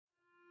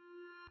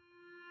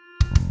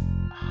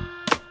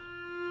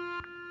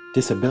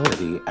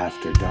Disability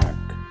After Dark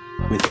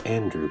with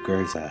Andrew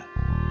Gurza,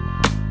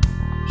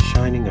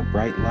 shining a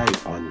bright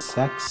light on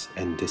sex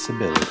and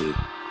disability.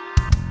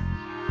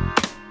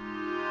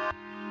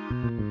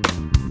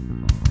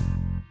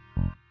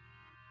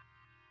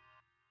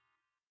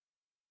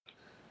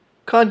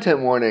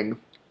 Content warning.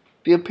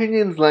 The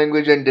opinions,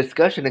 language, and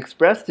discussion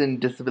expressed in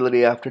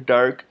Disability After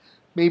Dark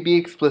may be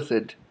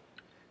explicit.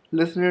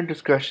 Listener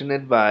discretion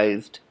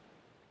advised.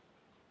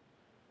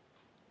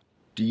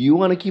 Do you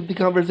want to keep the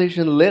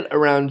conversation lit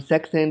around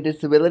sex and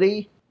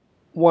disability?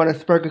 Want to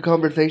spark a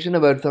conversation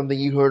about something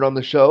you heard on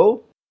the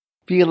show?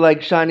 Feel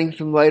like shining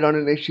some light on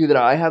an issue that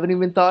I haven't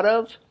even thought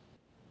of?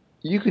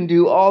 You can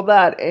do all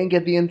that and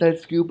get the inside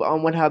scoop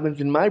on what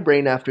happens in my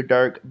brain after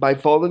dark by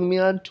following me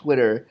on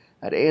Twitter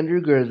at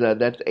Andrew Gurza,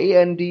 that's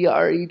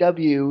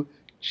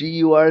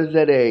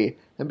ANDREWGURZA,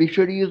 and be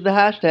sure to use the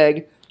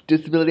hashtag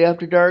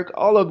DisabilityAfterDark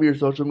all over your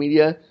social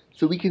media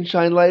so we can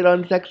shine light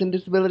on sex and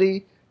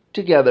disability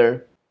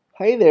together.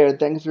 Hey there,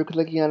 thanks for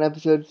clicking on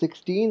episode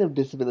 16 of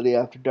Disability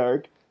After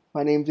Dark.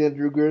 My name's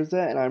Andrew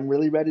Gurza, and I'm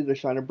really ready to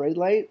shine a bright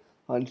light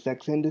on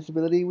sex and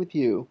disability with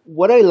you.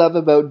 What I love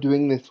about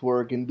doing this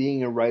work and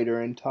being a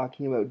writer and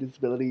talking about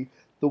disability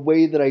the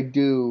way that I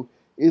do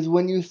is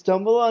when you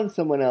stumble on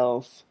someone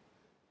else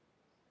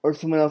or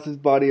someone else's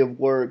body of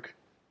work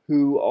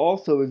who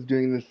also is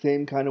doing the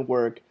same kind of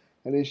work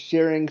and is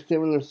sharing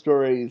similar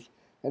stories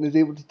and is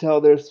able to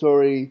tell their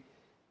story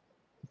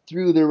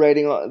through their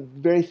writing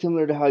very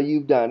similar to how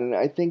you've done. And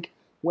I think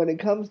when it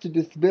comes to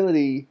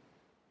disability,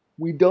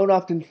 we don't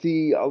often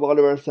see a lot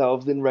of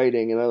ourselves in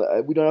writing,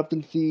 and we don't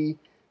often see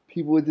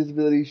people with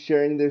disabilities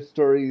sharing their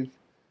stories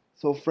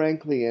so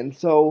frankly. And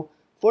so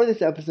for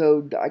this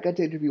episode, I got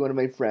to interview one of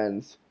my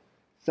friends,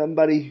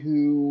 somebody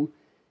who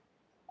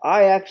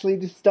I actually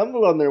just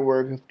stumbled on their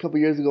work a couple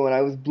years ago, and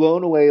I was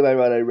blown away by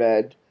what I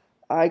read.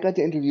 I got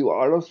to interview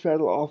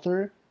Autostraddle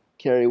author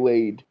Carrie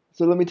Wade.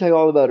 So let me tell you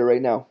all about her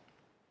right now.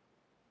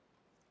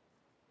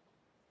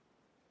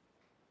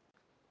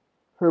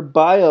 Her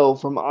bio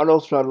from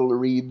Autostraddle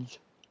reads,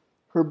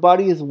 "Her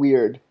body is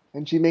weird,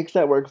 and she makes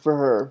that work for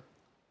her,"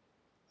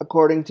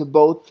 according to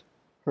both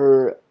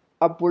her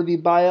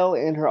Upworthy bio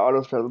and her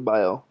Autostraddle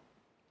bio.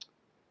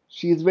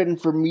 She has written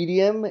for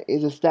Medium,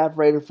 is a staff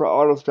writer for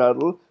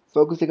Autostraddle,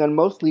 focusing on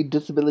mostly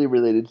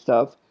disability-related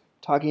stuff,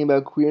 talking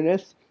about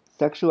queerness,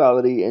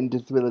 sexuality, and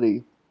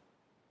disability.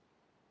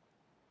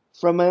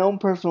 From my own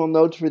personal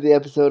notes for the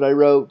episode, I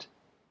wrote,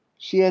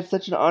 "She has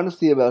such an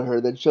honesty about her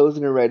that shows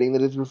in her writing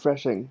that is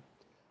refreshing.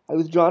 I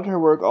was drawn to her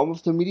work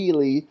almost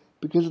immediately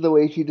because of the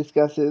way she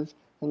discusses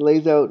and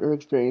lays out her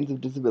experience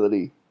of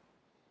disability.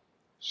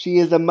 She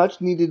is a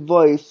much-needed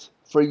voice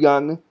for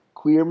young,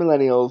 queer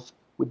millennials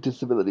with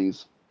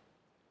disabilities."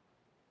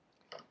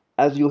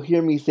 As you'll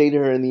hear me say to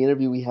her in the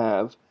interview we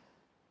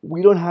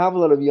don't have a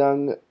lot of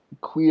young,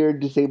 queer,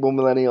 disabled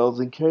millennials,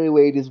 and Carrie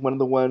Wade is one of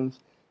the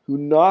ones who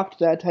knocked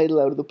that title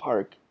out of the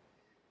park.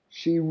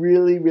 She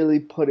really,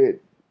 really put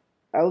it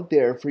out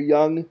there for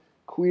young,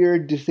 queer,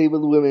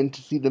 disabled women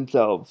to see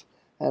themselves.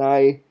 And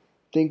I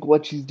think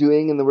what she's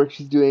doing and the work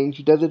she's doing,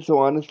 she does it so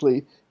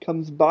honestly,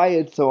 comes by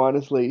it so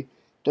honestly,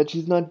 that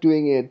she's not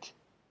doing it.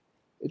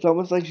 It's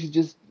almost like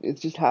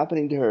it's just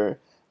happening to her.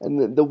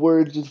 And the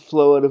words just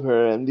flow out of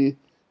her, and the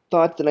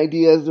thoughts and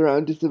ideas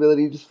around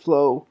disability just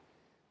flow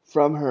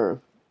from her.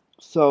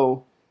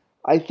 So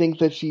I think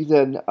that she's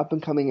an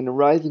up-and-coming and a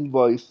rising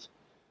voice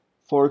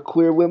for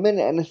queer women,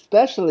 and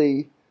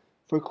especially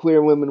for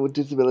queer women with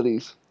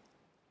disabilities.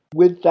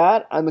 With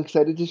that, I'm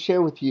excited to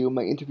share with you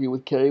my interview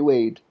with Carrie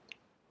Wade,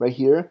 right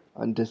here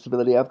on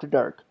Disability After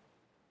Dark.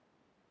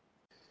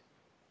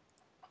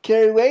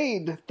 Carrie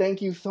Wade,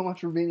 thank you so much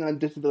for being on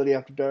Disability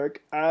After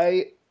Dark.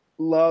 I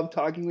love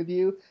talking with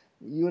you.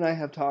 You and I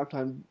have talked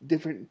on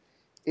different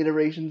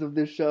iterations of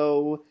this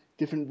show,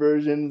 different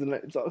versions, and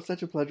it's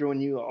such a pleasure when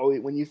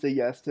you say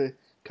yes to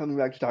coming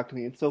back to talk to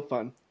me. It's so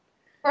fun.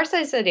 Of course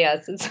I said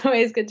yes. It's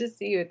always good to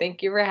see you.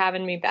 Thank you for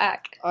having me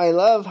back. I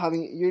love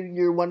having you.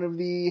 You're one of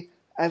the,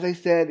 as I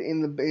said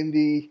in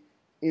the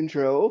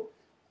intro,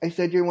 I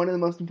said you're one of the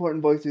most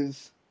important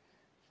voices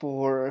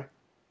for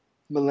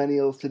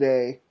millennials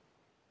today.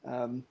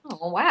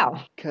 Oh,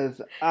 wow.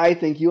 Because I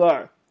think you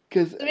are.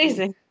 Because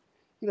amazing.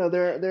 You know,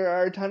 there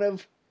are a ton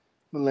of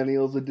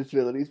millennials with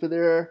disabilities, but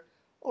there are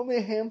only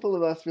a handful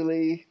of us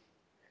really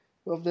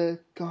who have the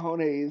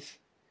cojones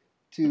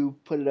to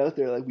put it out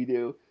there like we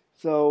do.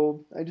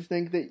 So I just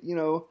think that,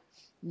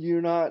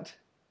 you're not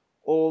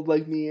old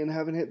like me and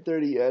haven't hit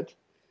 30 yet.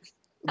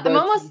 I'm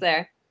almost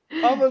there.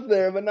 Almost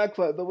there, but not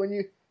quite. But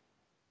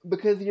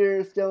because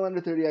you're still under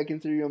 30, I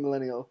consider you a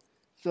millennial.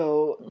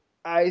 So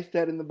I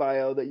said in the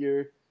bio that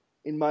you're,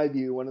 in my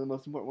view, one of the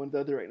most important ones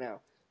out there right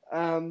now.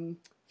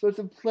 So it's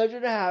a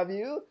pleasure to have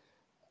you.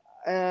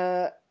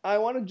 I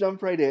want to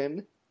jump right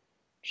in.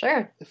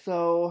 Sure.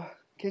 So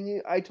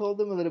I told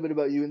them a little bit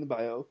about you in the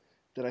bio,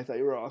 that I thought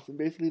you were awesome.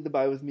 Basically, the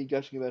bio was me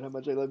gushing about how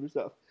much I love your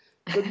stuff.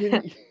 So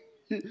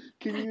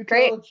can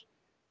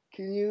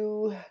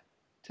you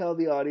tell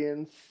the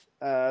audience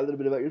a little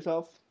bit about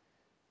yourself?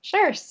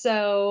 Sure.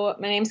 So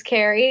my name's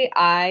Carrie.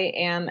 I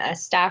am a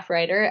staff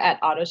writer at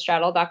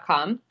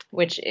autostraddle.com,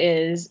 which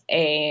is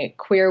a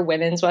queer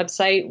women's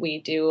website.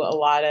 We do a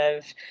lot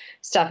of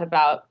stuff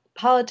about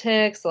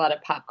politics, a lot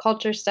of pop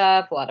culture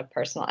stuff, a lot of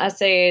personal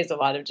essays, a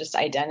lot of just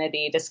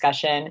identity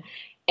discussion.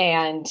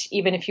 And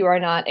even if you are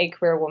not a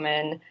queer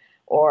woman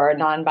or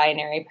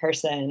non-binary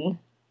person,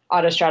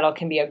 Autostraddle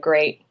can be a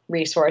great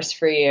resource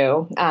for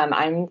you.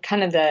 I'm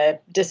kind of the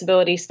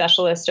disability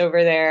specialist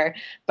over there,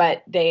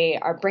 but they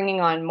are bringing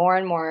on more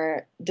and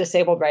more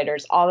disabled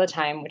writers all the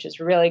time, which is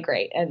really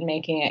great, and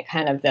making it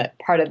kind of the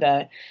part of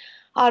the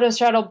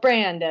Autostraddle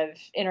brand of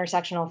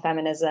intersectional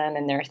feminism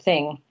and their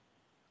thing,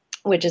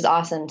 which is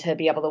awesome to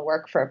be able to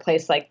work for a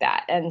place like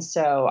that. And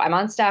so I'm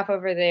on staff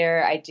over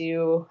there. I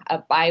do a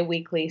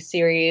bi-weekly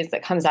series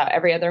that comes out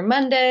every other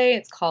Monday.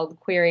 It's called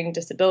Queering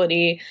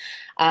Disability.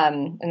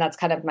 And that's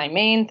kind of my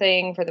main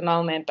thing for the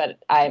moment, but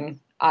I'm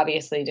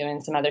obviously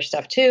doing some other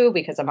stuff too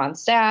because I'm on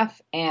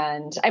staff,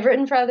 and I've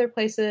written for other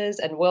places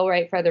and will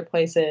write for other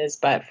places.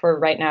 But for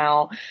right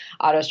now,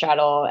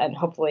 Autostraddle, and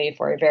hopefully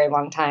for a very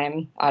long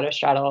time,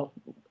 Autostraddle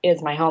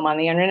is my home on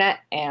the internet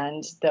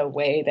and the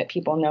way that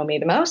people know me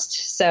the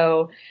most.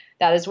 So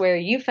that is where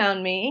you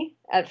found me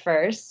at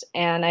first.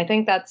 And I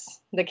think that's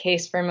the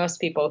case for most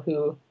people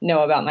who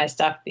know about my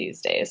stuff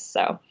these days.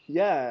 So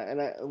Yeah,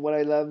 and what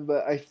I love,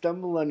 I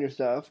stumbled on your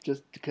stuff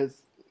just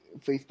because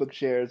Facebook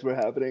shares were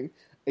happening.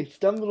 I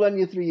stumbled on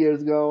you 3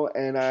 years ago,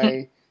 and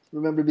I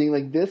remember being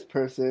like, this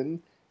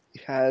person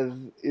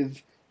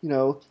is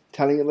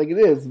telling it like it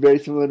is, very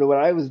similar to what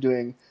I was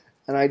doing.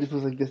 And I just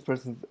was like, this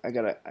person's, I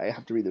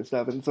have to read their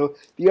stuff. And so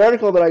the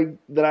article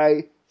that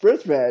I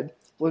first read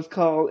was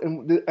called,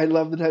 and I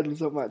love the title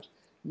so much,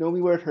 Know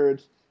Me Where It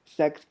Hurts,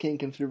 Sex,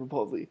 Kink, and Cerebral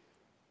Palsy.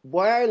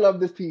 Why I love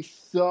this piece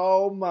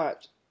so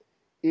much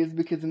is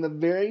because in the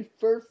very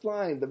first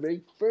line, the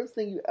very first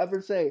thing you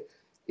ever say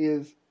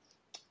is,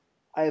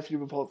 I have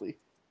cerebral palsy.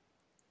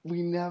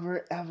 We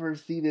never ever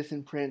see this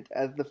in print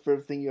as the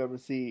first thing you ever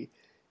see.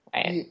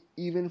 right.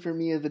 Even for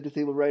me as a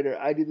disabled writer,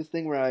 I do this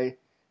thing where I,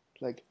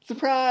 like,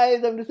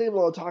 surprise, I'm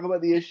disabled. I'll talk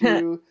about the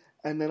issue,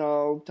 and then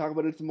I'll talk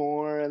about it some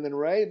more, and then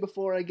right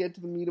before I get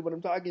to the meat of what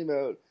I'm talking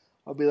about,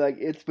 I'll be like,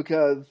 it's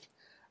because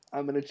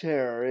I'm in a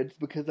chair, or it's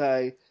because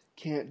I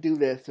can't do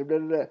this, or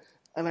da-da-da.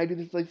 And I do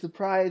this, like,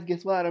 surprise,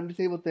 guess what, I'm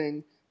disabled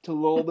thing, to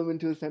lull them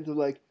into a sense of,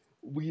 like,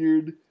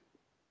 weird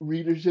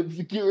readership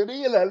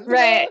security, and that's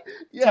Right.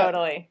 yeah.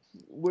 Totally.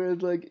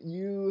 Whereas, like,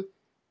 you,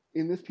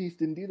 in this piece,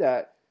 didn't do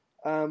that.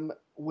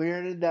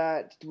 Where did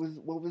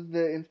what was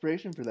the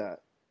inspiration for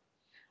that?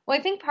 Well,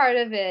 I think part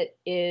of it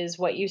is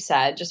what you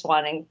said, just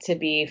wanting to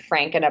be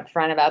frank and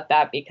upfront about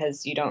that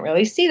because you don't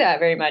really see that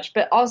very much.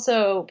 But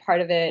also part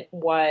of it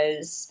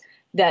was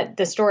that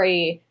the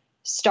story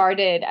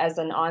started as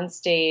an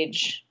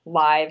onstage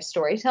live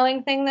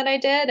storytelling thing that I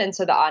did. And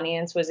so the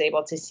audience was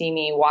able to see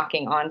me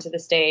walking onto the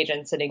stage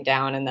and sitting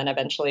down and then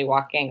eventually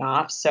walking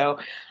off. So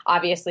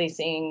obviously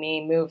seeing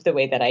me move the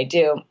way that I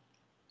do,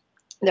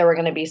 there were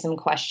going to be some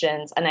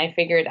questions, and I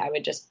figured I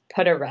would just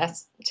put a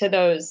rest to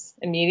those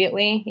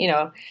immediately,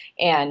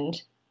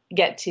 and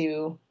get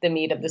to the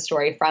meat of the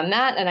story from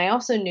that. And I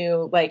also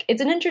knew, like,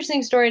 it's an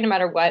interesting story no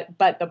matter what,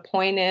 but the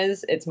point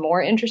is it's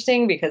more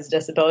interesting because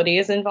disability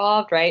is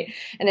involved, right?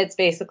 And it's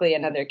basically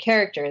another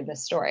character in the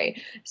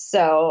story.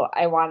 So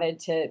I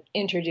wanted to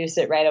introduce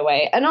it right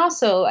away. And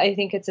also, I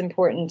think it's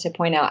important to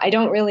point out, I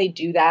don't really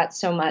do that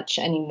so much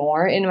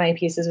anymore in my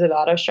pieces with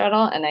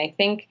Autostraddle, and I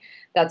think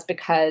that's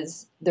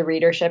because the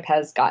readership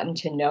has gotten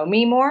to know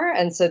me more.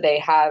 And so they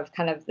have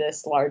kind of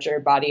this larger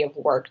body of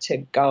work to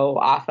go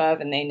off of,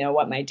 and they know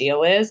what my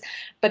deal is.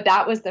 But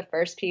that was the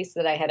first piece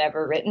that I had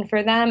ever written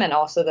for them, and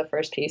also the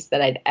first piece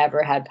that I'd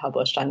ever had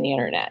published on the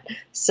internet.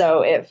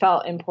 So it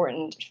felt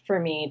important for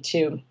me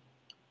to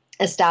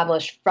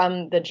establish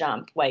from the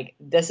jump, like,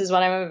 this is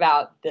what I'm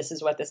about, this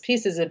is what this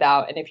piece is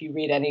about, and if you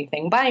read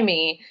anything by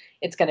me,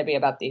 it's going to be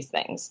about these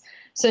things.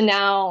 So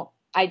now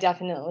I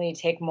definitely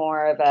take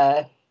more of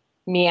a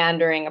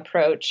meandering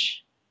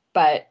approach,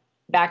 but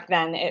back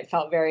then it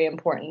felt very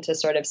important to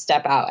sort of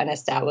step out and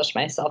establish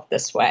myself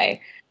this way.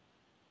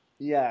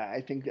 Yeah, I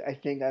think I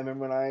remember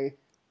when I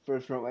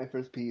first wrote my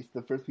first piece,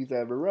 the first piece I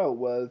ever wrote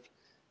was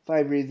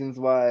 5 reasons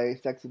why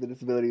sex with a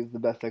disability is the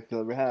best sex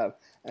you'll ever have.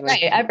 And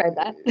I've read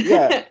that.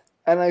 Yeah,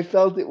 and I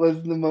felt it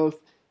was the most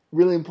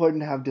really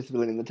important to have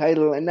disability in the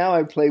title, and now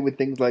I play with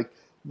things like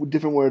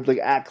different words like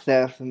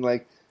access and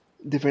like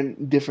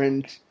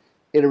different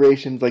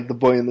iterations, like the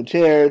boy in the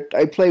chair.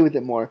 I play with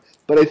it more,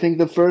 but I think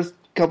the first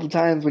couple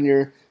times when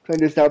you're trying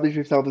to establish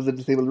yourself as a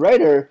disabled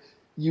writer,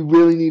 you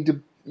really need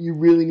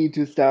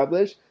to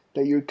establish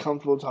that you're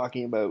comfortable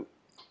talking about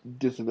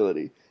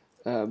disability.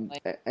 And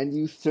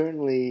you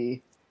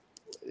certainly,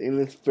 in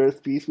this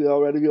first piece we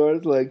all read of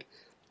yours, like,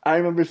 I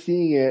remember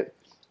seeing it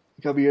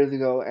a couple years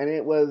ago, and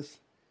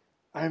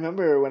I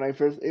remember when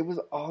it was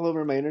all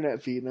over my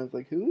internet feed, and I was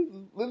like, who is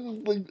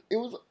this? Like, it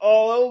was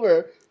all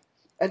over.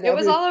 And it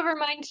was all over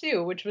mine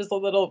too, which was a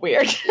little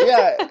weird.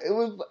 Yeah, it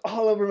was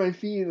all over my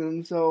feed,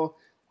 and so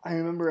I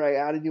remember I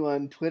added you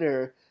on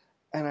Twitter,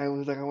 And I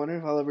was like, I wonder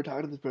if I'll ever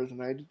talk to this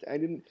person. I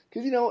didn't,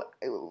 because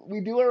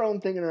we do our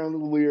own thing in our own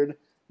little weird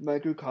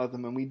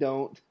microcosm, and we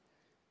don't.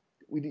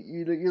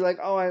 You're like,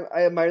 oh,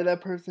 I admire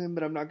that person,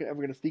 but I'm not ever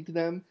going to speak to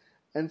them.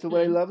 And so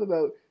what I love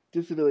about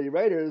disability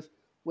writers,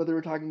 whether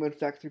we're talking about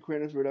sex or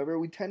queerness or whatever,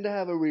 we tend to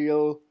have a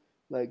real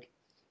like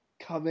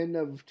coven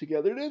of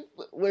togetherness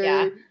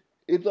where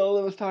it's all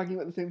of us talking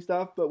about the same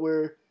stuff, but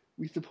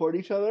we support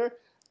each other.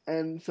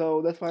 And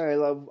so that's why I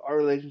love our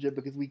relationship,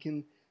 because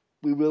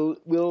we'll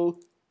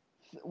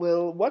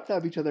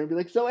WhatsApp each other and be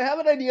like, so I have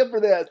an idea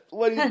for this.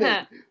 What do you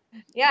think?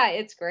 Yeah,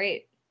 it's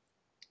great.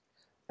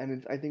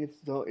 And I think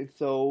it's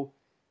so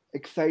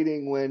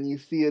exciting when you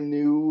see a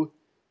new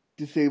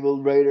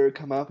disabled writer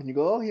come up and you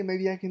go, oh yeah,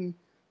 maybe I can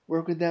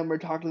work with them or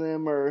talk to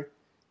them or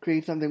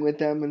create something with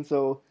them. And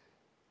so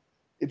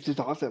it's just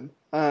awesome.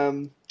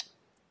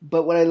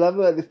 But what I love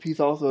about this piece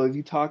also is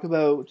you talk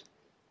about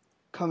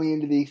coming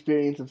into the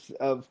experience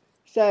of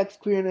sex,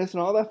 queerness,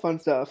 and all that fun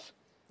stuff.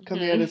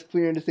 Coming out as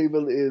queer and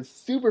disabled is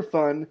super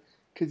fun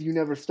because you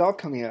never stop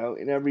coming out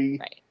in every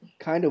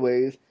kind of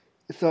ways.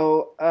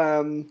 So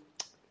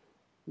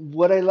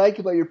what I like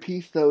about your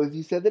piece, though, is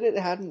you said that it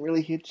hadn't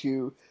really hit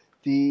you,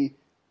 the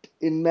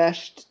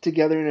enmeshed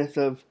togetherness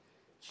of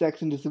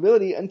sex and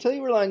disability, until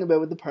you were lying in bed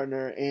with a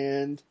partner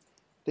and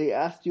they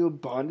asked you a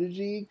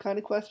bondage-y kind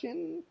of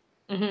question.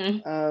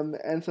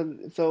 And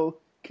so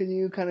can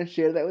you kind of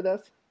share that with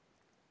us?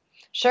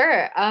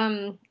 Sure.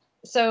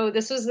 So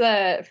this was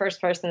the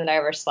first person that I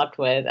ever slept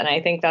with, and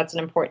I think that's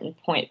an important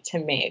point to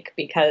make,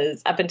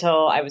 because up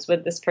until I was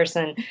with this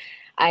person,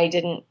 I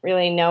didn't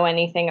really know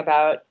anything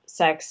about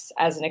sex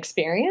as an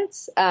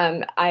experience.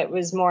 It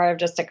was more of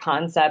just a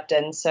concept,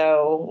 and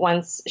so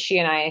once she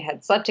and I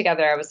had slept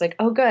together, I was like,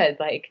 oh, good,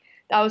 like,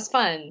 that was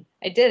fun.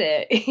 I did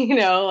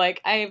it, like,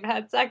 I've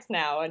had sex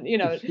now, and,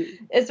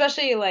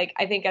 especially, like,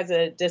 I think as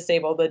a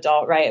disabled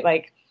adult, right,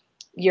 like,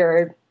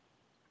 you're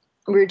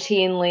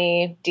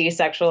routinely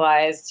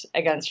desexualized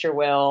against your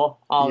will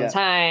all the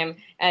time,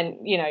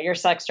 and your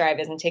sex drive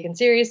isn't taken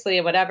seriously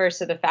and whatever.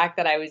 So the fact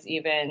that I was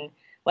even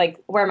like,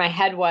 where my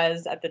head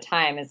was at the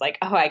time is like,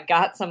 oh, I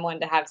got someone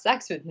to have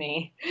sex with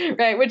me,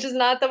 right? Which is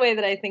not the way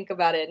that I think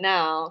about it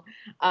now,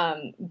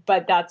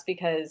 but that's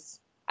because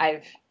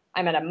I'm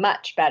at a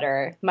much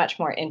better, much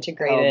more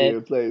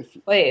integrated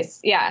place.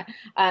 Yeah.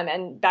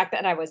 And back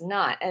then I was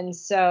not, and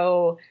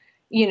so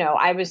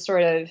I was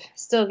sort of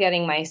still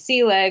getting my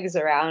sea legs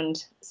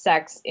around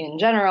sex in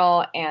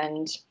general.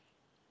 And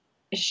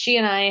she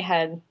and I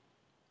had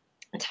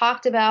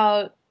talked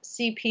about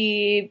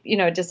CP,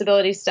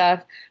 disability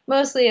stuff,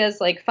 mostly as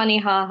like funny,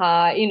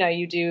 haha,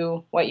 you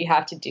do what you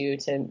have to do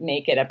to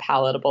make it a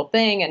palatable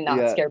thing and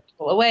not scare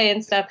people away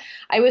and stuff.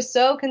 I was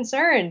so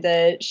concerned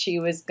that she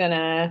was going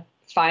to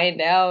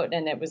find out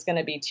and it was going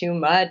to be too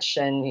much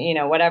and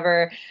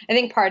whatever. I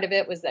think part of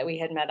it was that we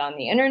had met on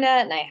the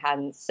internet and I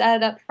hadn't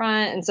said up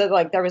front, and so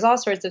like there was all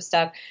sorts of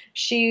stuff.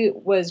 She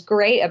was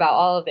great about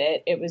all of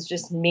it. It was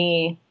just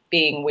me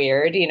being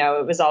weird. It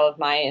was all of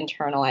my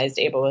internalized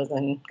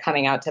ableism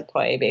coming out to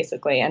play,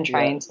 basically, and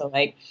trying to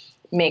like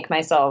make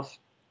myself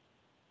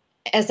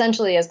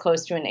essentially as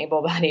close to an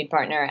able-bodied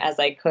partner as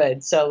I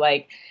could. So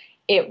like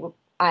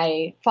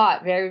I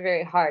fought very,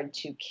 very hard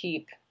to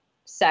keep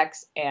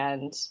sex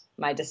and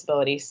my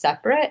disability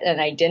separate, and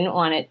I didn't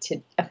want it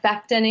to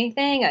affect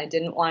anything. I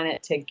didn't want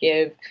it to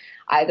give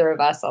either of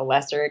us a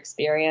lesser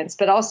experience,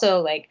 but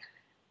also like,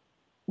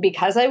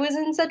 because I was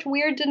in such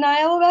weird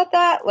denial about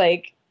that,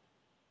 like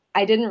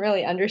I didn't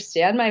really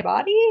understand my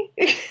body,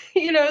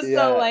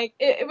 so like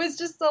it was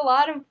just a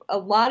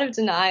lot of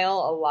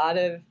denial, a lot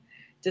of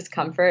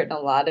discomfort, and a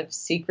lot of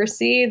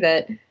secrecy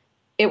that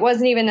it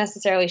wasn't even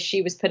necessarily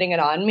she was putting it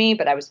on me,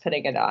 but I was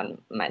putting it on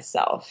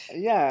myself.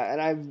 Yeah,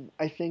 and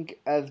I think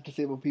as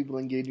disabled people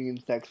engaging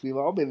in sex, we've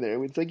all been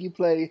there. It's like you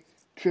play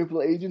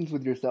triple agents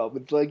with yourself.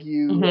 It's like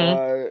you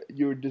are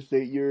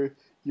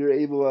you're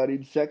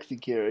able-bodied sexy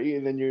Carrie,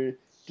 and then you're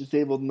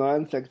disabled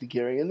non-sexy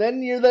Carrie, and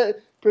then you're the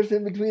person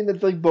in between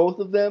that's like both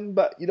of them,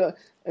 but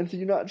and so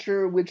you're not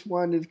sure which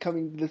one is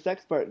coming to the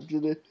sex part, to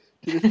the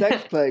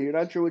sex play. You're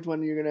not sure which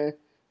one you're gonna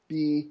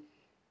be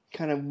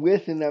kind of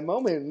with in that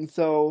moment, and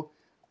so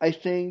I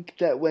think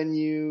that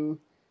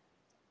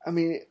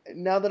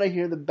now that I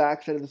hear the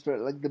backside of the story,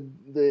 like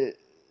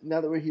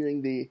now that we're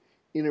hearing the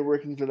inner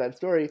workings of that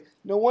story,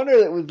 no wonder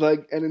that was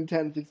like an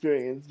intense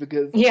experience,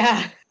 because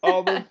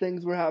all those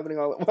things were happening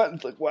all at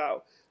once. Like,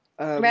 wow.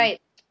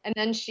 Right. And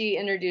then she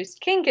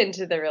introduced kink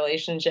into the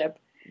relationship.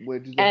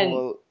 Which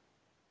is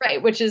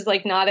which is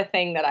like not a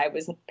thing that I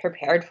was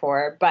prepared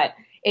for, but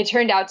it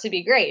turned out to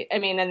be great. I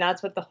mean, and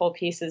that's what the whole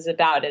piece is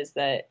about, is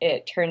that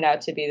it turned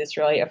out to be this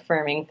really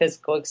affirming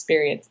physical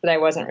experience that I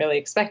wasn't really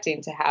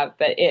expecting to have,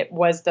 but it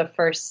was the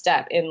first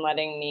step in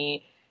letting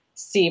me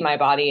see my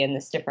body in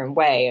this different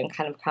way and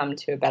kind of come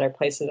to a better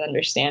place of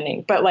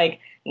understanding. But like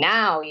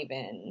now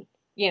even,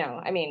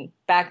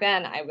 back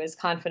then I was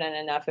confident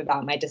enough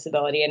about my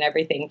disability and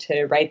everything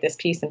to write this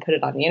piece and put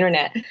it on the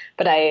internet.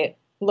 But I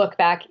look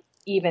back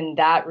even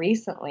that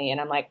recently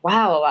and I'm like,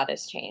 wow, a lot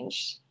has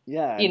changed.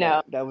 Yeah, you and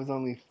know? that was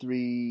only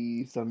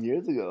 3 some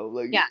years ago.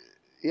 Like, Yeah.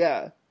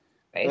 yeah.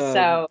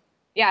 So,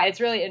 yeah, it's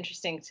really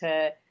interesting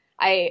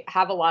I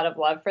have a lot of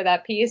love for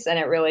that piece, and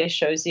it really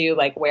shows you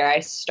like where I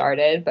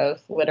started,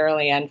 both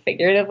literally and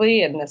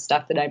figuratively, in the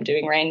stuff that I'm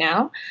doing right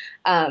now.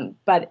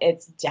 But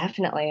it's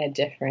definitely a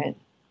different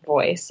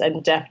voice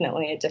and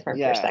definitely a different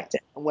Yeah.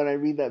 perspective. When I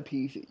read that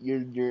piece,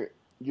 you're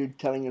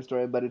telling a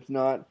story, but it's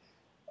not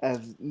as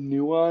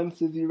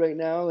nuanced as you right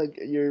now.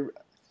 Like,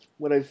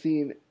 what I've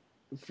seen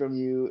from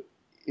you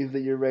is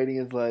that your writing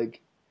is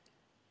like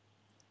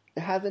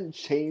it hasn't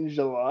changed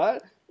a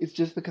lot. It's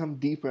just become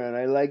deeper, and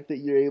I like that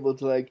you're able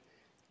to like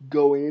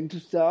go into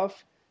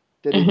stuff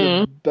that is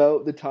Hmm.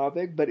 about the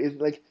topic, but is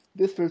like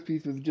this first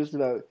piece was just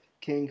about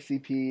kink,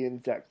 CP,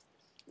 and sex,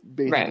 Right.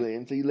 basically.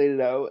 And so you laid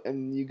it out,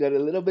 and you got a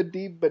little bit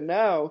deep, but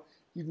now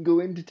you can go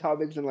into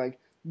topics and like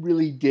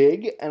really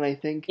dig. And I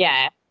think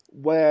Yeah.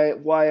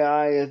 why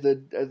I as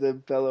a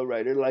fellow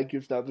writer like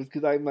your stuff is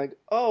because I'm like,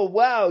 oh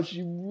wow,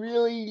 she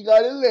really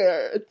got in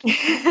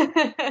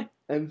there.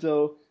 And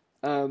so,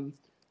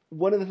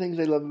 one of the things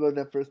I love about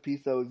that first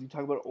piece, though, is you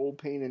talk about old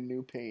pain and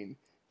new pain.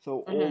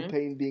 So, old Hmm.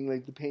 pain being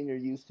like the pain you're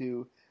used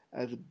to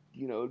as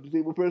a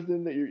disabled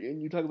person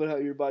and you talk about how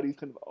your body's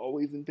kind of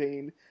always in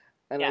pain,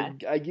 and Yeah.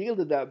 I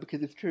yielded that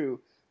because it's true.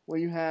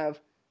 When you have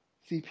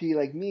CP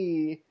like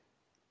me,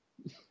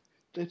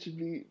 that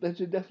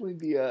should definitely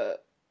be a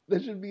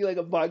that should be like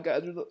a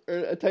podcast or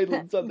a title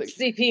of something.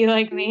 CP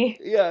like me.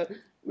 Yeah,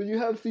 when you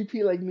have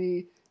CP like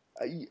me,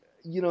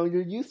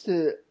 you're used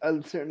to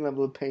a certain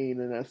level of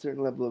pain and a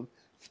certain level of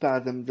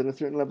spasms and a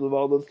certain level of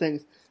all those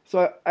things.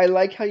 So I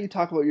like how you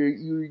talk about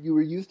you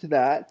were used to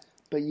that,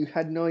 but you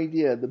had no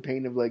idea the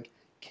pain of like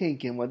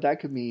kink and what that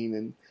could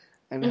mean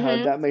and how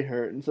Hmm. that might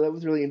hurt. And so that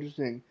was really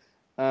interesting.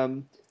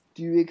 Um,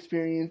 do you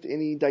experience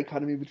any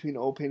dichotomy between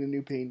old pain and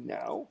new pain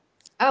now?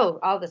 Oh,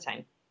 all the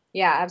time.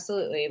 Yeah,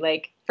 absolutely.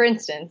 Like, for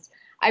instance,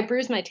 I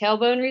bruised my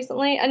tailbone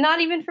recently, and not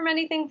even from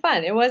anything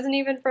fun. It wasn't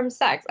even from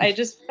sex. I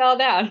just fell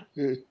down.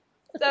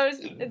 So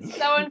it's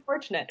so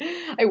unfortunate.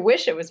 I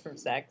wish it was from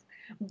sex,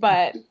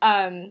 but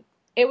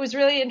it was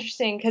really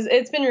interesting because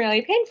it's been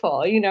really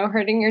painful.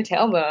 Hurting your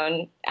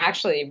tailbone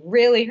actually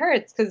really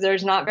hurts because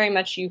there's not very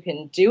much you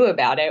can do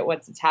about it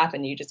once it's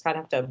happened. You just kind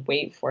of have to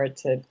wait for it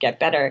to get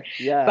better.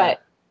 Yeah.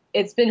 But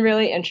it's been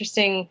really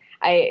interesting.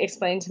 I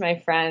explained to my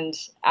friend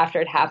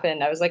after it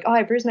happened, I was like, oh,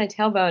 I bruised my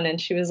tailbone.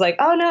 And she was like,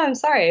 oh, no, I'm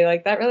sorry.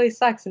 Like, that really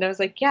sucks. And I was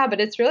like, yeah, but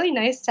it's really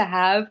nice to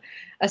have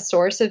a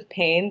source of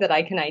pain that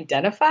I can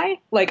identify.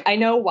 Like, I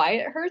know why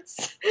it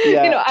hurts.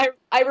 Yeah.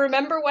 I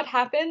remember what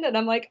happened and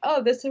I'm like,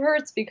 oh, this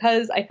hurts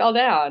because I fell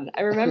down.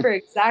 I remember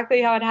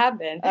exactly how it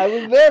happened. I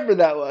was there for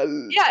that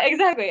one. Yeah,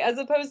 exactly. As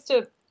opposed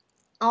to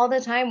all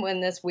the time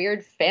when this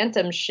weird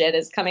phantom shit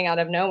is coming out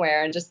of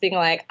nowhere and just being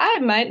like, I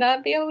might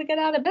not be able to get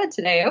out of bed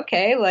today.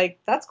 Okay, like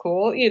that's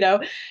cool.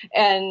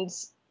 And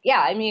yeah,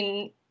 I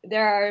mean,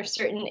 there are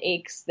certain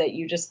aches that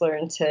you just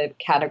learn to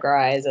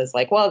categorize as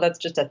like, well, that's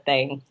just a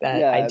thing that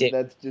I Yeah, do.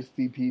 that's just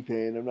CP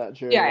pain. I'm not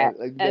sure. Yeah,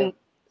 Like and that.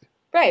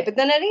 right, but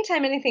then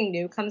anytime anything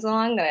new comes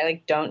along that I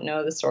like don't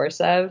know the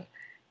source of,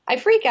 I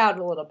freak out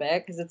a little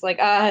bit because it's like,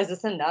 is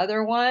this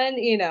another one?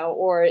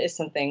 Or is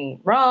something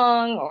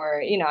wrong?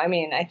 Or, I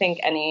mean, I think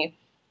any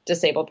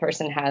disabled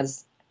person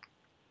has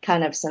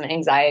kind of some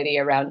anxiety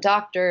around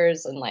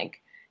doctors and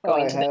like Oh,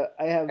 going to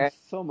I have the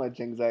so much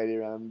anxiety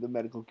around the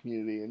medical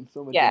community and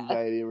so much yeah,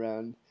 anxiety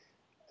around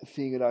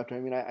seeing a doctor. I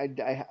mean,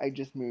 I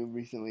just moved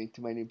recently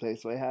to my new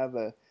place, so I have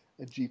a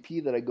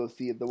GP that I go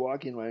see at the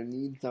walk-in when I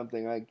need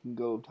something. I can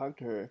go talk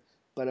to her,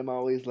 but I'm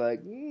always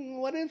like,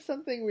 what if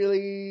something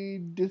really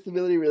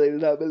disability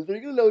related happens? Are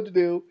you gonna know what to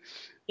do?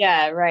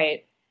 yeah,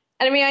 right.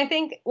 And I mean, I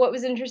think what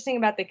was interesting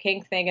about the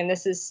kink thing, and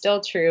this is still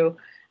true,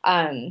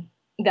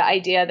 the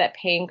idea that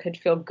pain could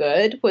feel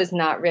good was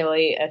not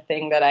really a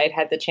thing that I'd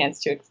had the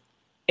chance to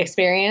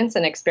experience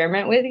and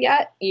experiment with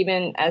yet,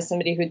 even as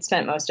somebody who'd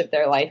spent most of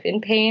their life in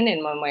pain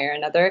in one way or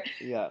another.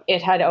 Yeah,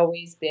 It had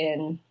always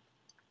been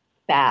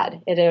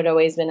bad. It had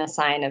always been a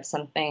sign of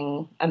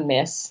something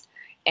amiss.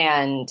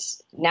 And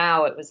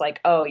now it was like,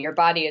 oh, your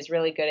body is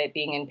really good at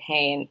being in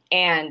pain,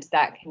 and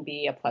that can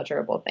be a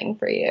pleasurable thing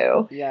for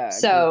you. yeah,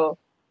 because So,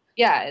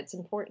 yeah, it's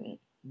important.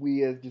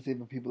 we as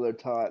disabled people are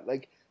taught.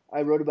 Like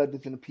I wrote about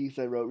this in a piece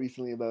I wrote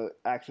recently about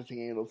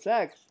accessing anal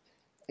sex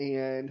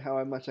and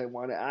how much I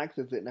want to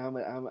access it and how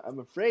I'm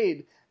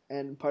afraid.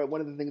 And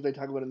one of the things I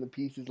talk about in the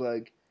piece is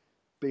like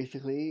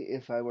basically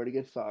if I were to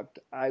get fucked,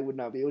 I would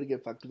not be able to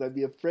get fucked because I'd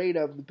be afraid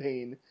of the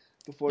pain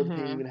before the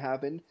pain Hmm. even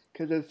happened.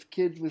 Because as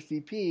kids with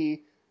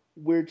CP,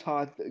 we're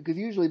taught because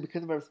usually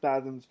because of our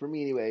spasms, for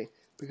me anyway,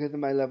 because of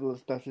my level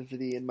of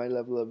spasticity and my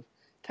level of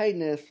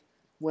tightness,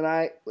 when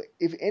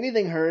if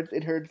anything hurts,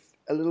 it hurts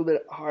a little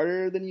bit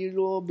harder than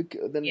usual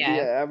than the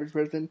Yeah. average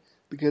person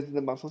because of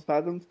the muscle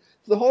spasms.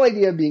 So the whole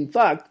idea of being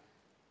fucked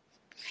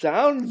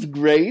sounds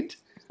great,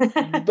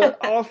 but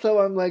also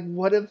I'm like,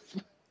 what if,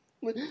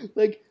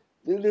 like,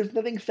 there's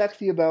nothing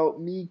sexy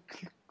about me,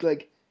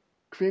 like,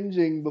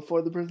 cringing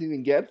before the person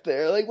even gets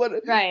there. Like, what?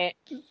 Right.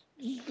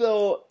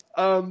 So,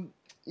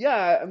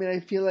 Yeah, I mean, I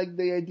feel like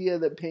the idea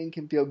that pain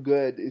can feel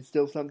good is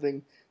still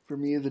something for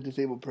me as a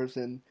disabled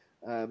person.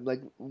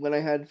 Like when I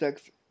had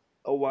sex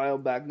a while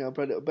back now,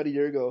 probably about a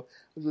year ago,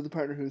 I was with a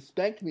partner who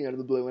spanked me out of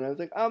the blue, and I was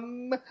like,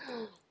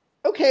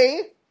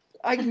 okay,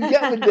 I can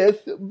get with this,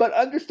 but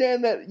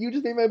understand that you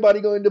just made my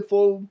body go into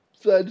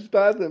full-fledged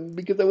spasm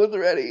because I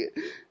wasn't ready.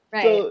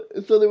 Right.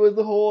 So there was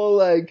the whole,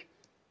 like,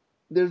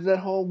 there's that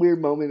whole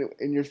weird moment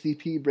in your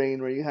CP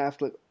brain where you have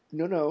to, like,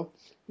 no,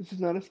 this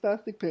is not a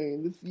spastic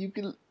pain. You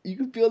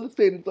can feel this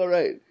pain. It's all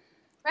right.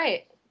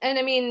 Right. And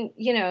I mean,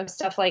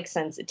 stuff like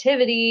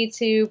sensitivity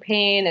to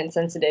pain and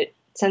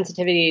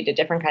sensitivity to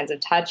different kinds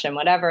of touch and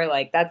whatever,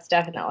 like that's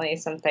definitely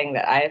something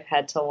that I've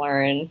had to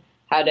learn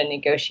how to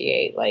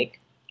negotiate, like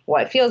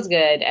what feels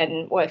good,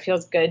 and what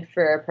feels good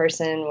for a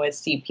person with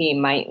CP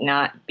might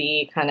not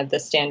be kind of the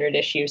standard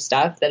issue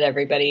stuff that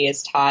everybody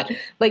is taught.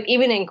 Like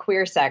even in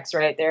queer sex,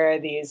 right? There are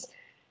these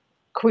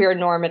queer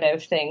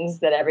normative things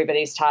that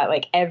everybody's taught,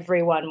 like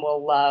everyone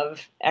will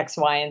love X,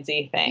 Y, and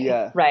Z thing,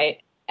 Yeah.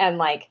 right? And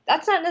like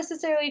that's not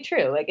necessarily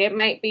true. Like it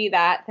might be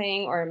that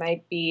thing, or it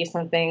might be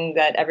something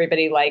that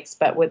everybody likes,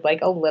 but with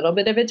like a little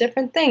bit of a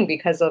different thing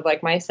because of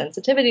like my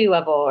sensitivity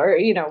level or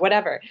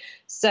whatever.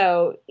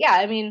 So yeah,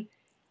 I mean,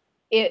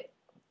 it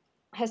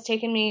has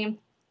taken me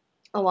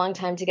a long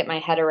time to get my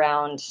head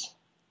around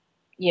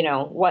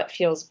what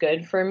feels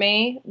good for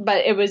me.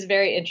 But it was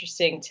very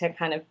interesting to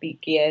kind of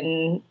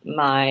begin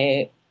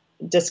my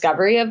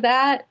discovery of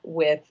that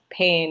with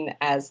pain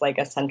as like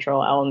a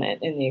central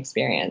element in the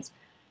experience.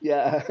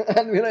 Yeah,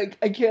 I mean,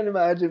 I can't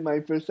imagine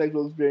my first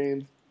sexual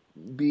experience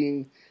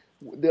being.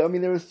 I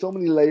mean, there were so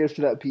many layers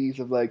to that piece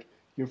of like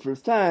your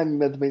first time you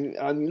met them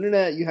on the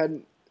internet. You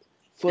hadn't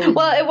fully.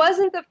 Well, it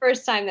wasn't the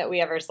first time that we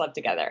ever slept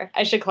together.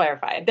 I should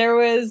clarify. There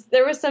was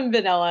some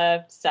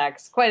vanilla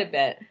sex quite a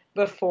bit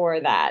before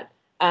that.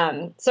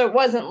 So it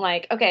wasn't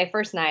like, okay,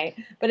 first night,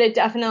 but it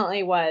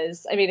definitely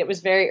was. I mean, it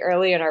was very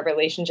early in our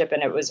relationship,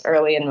 and it was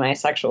early in my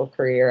sexual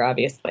career,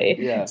 obviously.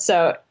 Yeah.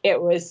 So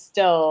it was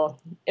still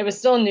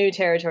new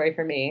territory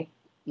for me.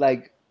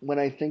 Like when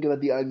I think about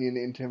the onion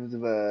in terms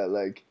of a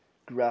like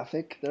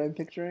graphic that I'm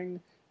picturing,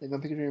 like I'm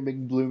picturing a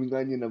big blooming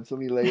onion of so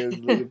many layers,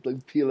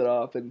 like peel it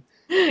off and.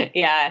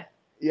 Yeah.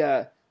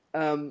 Yeah.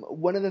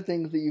 One of the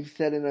things that you've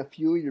said in a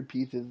few of your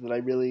pieces that I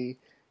really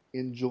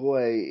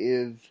enjoy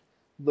is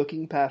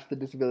looking past the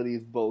disability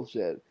is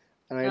bullshit,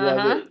 and I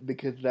love it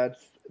because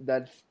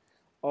that's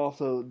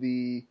also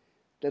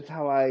that's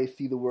how I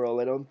see the world.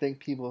 I don't think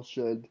people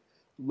should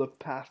look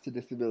past the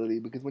disability,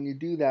 because when you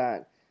do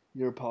that,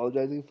 you're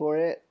apologizing for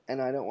it, and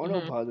I don't want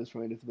to apologize for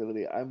my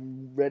disability.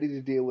 I'm ready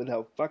to deal with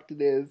how fucked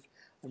it is.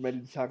 I'm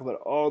ready to talk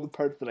about all the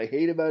parts that I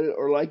hate about it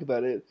or like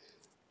about it.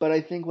 But I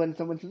think when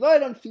someone says, "Oh, I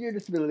don't see your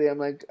disability," I'm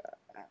like,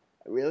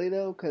 really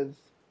though? Because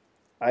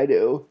I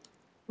do.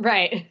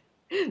 Right.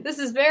 This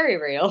is very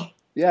real.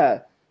 Yeah.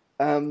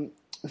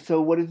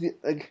 So what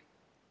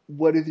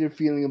is your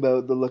feeling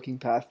about the looking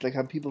past? Like,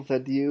 have people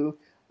said to you,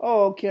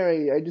 "Oh,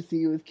 Carrie, I just see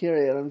you as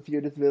Carrie. I don't see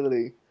your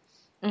disability."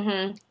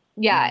 Mm-hmm.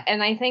 Yeah,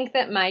 and I think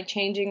that my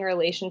changing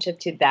relationship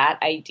to that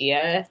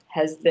idea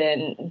has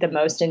been the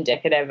most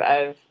indicative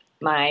of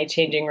my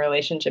changing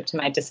relationship to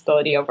my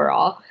disability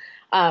overall.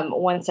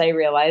 Once I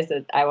realized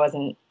that I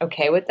wasn't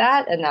okay with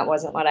that and that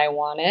wasn't what I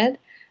wanted,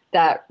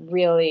 that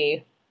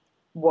really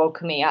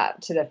woke me up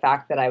to the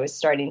fact that I was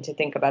starting to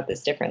think about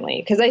this differently.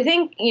 Because I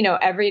think,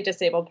 every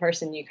disabled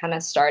person, you kind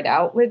of start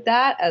out with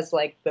that as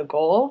like the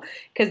goal,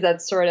 because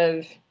that's sort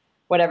of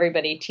what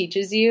everybody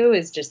teaches you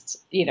is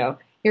just,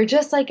 you're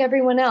just like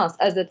everyone else,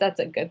 as if that's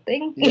a good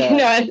thing,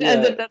 as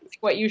if that's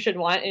what you should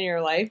want in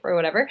your life or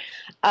whatever.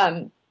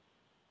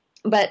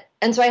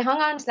 And so I hung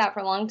on to that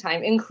for a long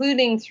time,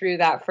 including through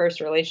that first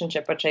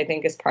relationship, which I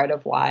think is part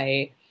of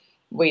why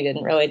we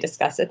didn't really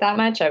discuss it that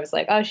much. I was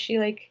like, oh,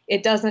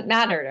 it doesn't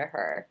matter to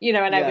her,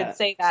 and I would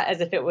say that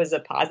as if it was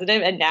a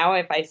positive. And now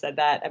if I said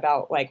that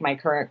about like my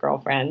current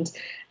girlfriend,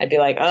 I'd be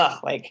like, ugh,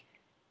 like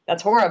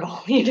that's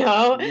horrible,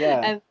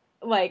 Yeah. And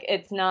like,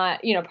 it's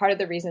not, part of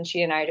the reason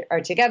she and I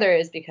are together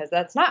is because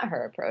that's not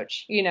her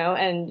approach,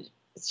 and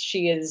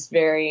she is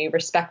very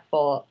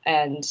respectful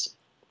and,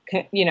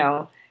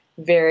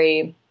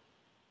 very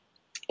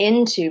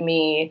into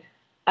me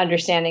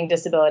understanding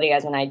disability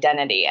as an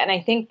identity. And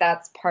I think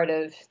that's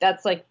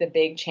like the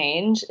big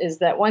change, is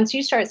that once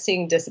you start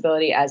seeing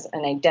disability as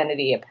an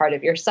identity, a part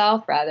of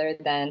yourself, rather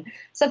than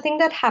something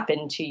that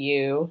happened to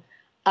you,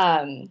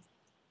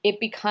 it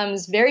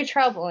becomes very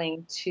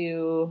troubling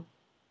to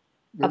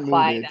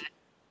apply that.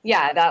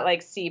 Yeah, that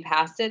like see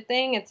past it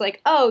thing. It's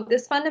like, oh,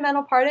 this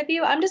fundamental part of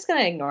you, I'm just going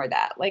to ignore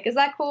that. Like, is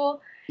that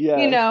cool?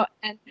 Yeah.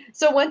 And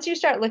so once you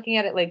start looking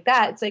at it like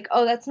that, it's like,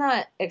 oh, that's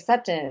not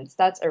acceptance,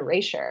 that's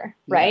erasure,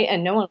 right?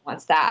 And no one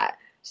wants that.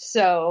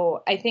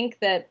 So I think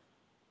that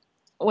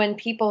when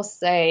people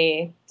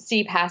say,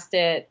 see past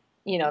it,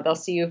 they'll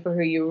see you for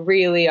who you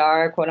really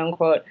are, quote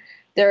unquote,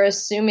 they're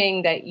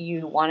assuming that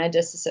you want to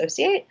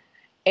disassociate.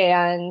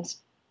 And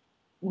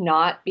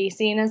not be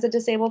seen as a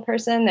disabled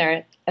person.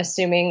 They're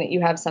assuming that you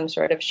have some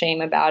sort of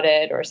shame about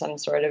it or some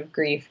sort of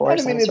grief or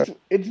And I mean,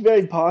 it's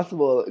very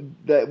possible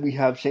that we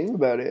have shame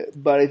about it,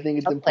 but I think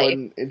it's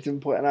important. It's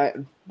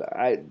important.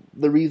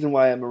 The reason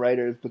why I'm a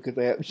writer is because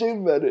I have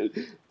shame about it.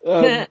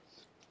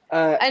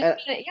 I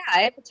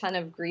have a ton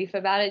of grief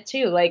about it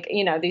too. Like,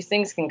 these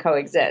things can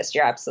coexist.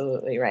 You're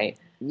absolutely right.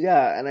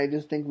 Yeah, and I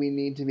just think we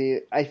need to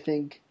be. I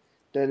think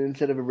that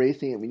instead of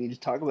erasing it, we need to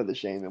talk about the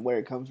shame and where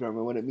it comes from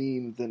and what it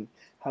means and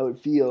how it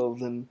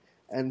feels,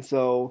 and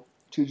so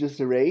to just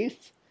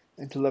erase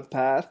and to look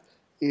past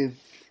is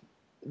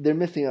they're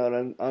missing out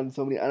on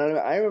so many. And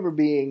I remember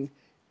being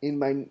in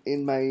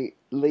my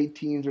late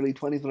teens, early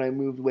 20s when I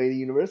moved away to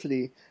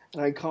university,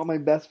 and I called my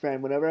best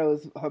friend whenever I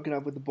was hooking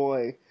up with a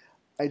boy.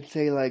 I'd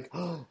say like,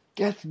 oh,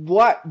 guess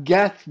what?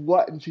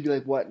 And she'd be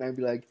like, what? And I'd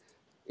be like,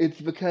 it's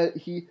because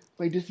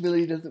my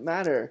disability doesn't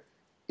matter.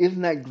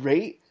 Isn't that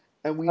great?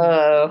 And we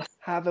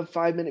have a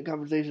 5-minute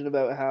conversation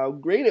about how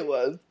great it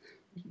was.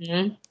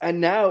 Mm-hmm. And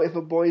now if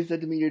a boy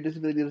said to me, your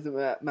disability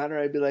doesn't matter,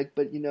 I'd be like,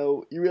 but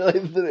you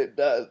realize that it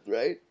does,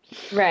 right?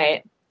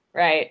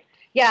 Right.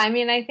 Yeah, I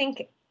mean, I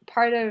think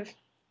part of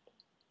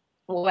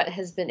what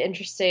has been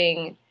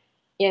interesting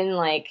in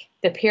like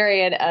the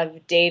period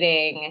of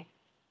dating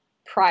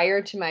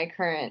prior to my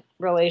current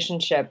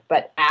relationship,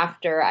 but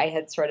after I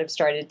had sort of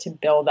started to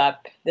build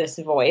up this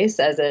voice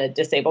as a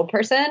disabled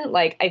person,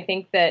 like I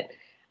think that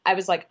I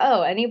was like,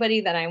 oh,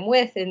 anybody that I'm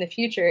with in the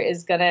future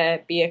is going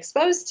to be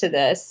exposed to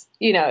this.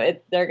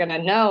 They're going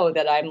to know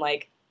that I'm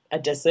like a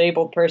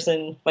disabled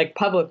person, like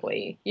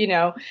publicly,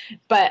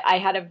 but I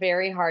had a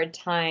very hard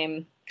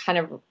time kind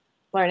of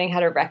learning how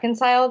to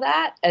reconcile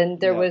that.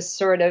 And there was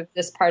sort of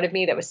this part of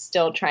me that was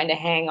still trying to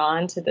hang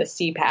on to the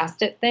see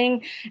past it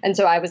thing. And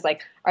so I was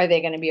like, are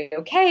they going to be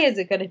okay? Is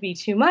it going to be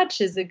too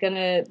much? Is it going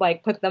to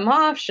like put them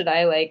off? Should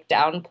I like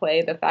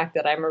downplay the fact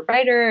that I'm a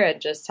writer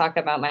and just talk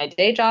about my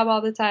day job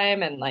all the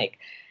time? And like,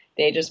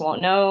 they just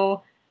won't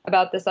know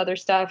about this other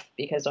stuff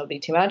because it'll be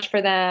too much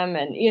for them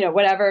and,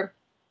 whatever.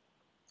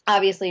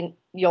 Obviously,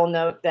 you'll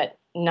note that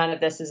none of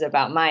this is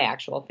about my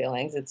actual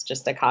feelings. It's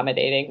just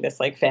accommodating this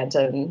like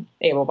phantom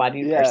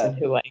able-bodied person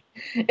who like,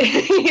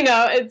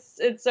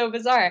 it's so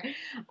bizarre.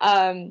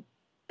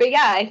 But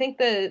yeah, I think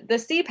the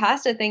see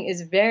past it thing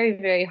is very,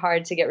 very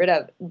hard to get rid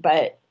of,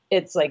 but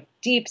it's like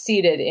deep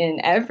seated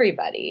in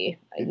everybody,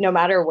 no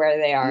matter where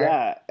they are.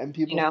 Yeah, and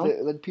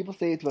people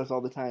say it to us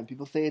all the time.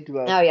 People say it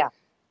to us. Oh yeah.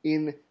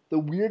 In the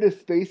weirdest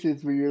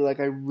spaces where you're like,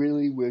 I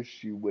really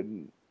wish you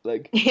wouldn't.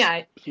 Like,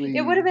 yeah, please.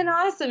 It would have been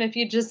awesome if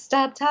you just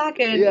stopped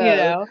talking.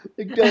 Like,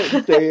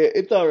 don't say it.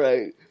 It's all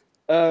right.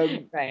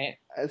 Right.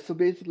 So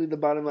basically, the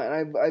bottom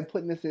line. I'm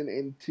putting this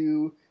in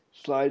 2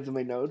 slides of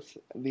my notes.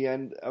 The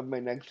end of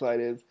my next slide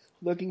is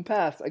looking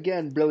past.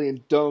 Again,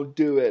 brilliant. Don't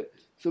do it.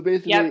 So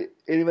basically,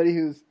 anybody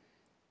who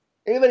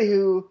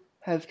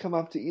has come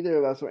up to either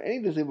of us or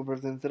any disabled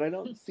person and said, I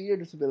don't see your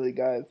disability,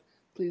 guys,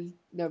 please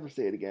never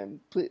say it again.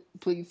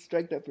 Please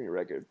strike that from your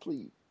record,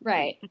 please.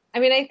 Right. I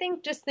mean, I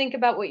think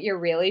about what you're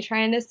really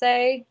trying to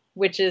say,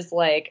 which is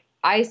like,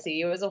 I see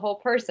you as a whole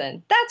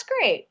person. That's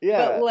great.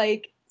 Yeah. But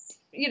like,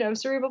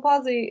 cerebral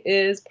palsy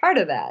is part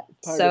of that.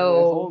 Part of my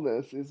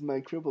wholeness is my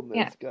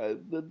crippledness, guys.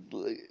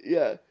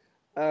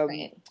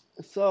 Right.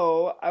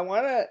 So I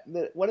one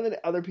of the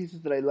other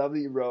pieces that I love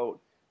that you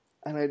wrote,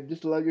 and I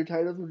just love your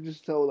titles were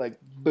just so like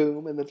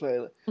boom, and that's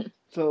why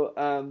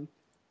so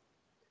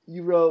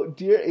you wrote,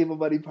 Dear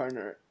Able-Bodied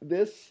Partner.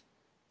 This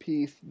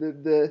piece,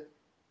 the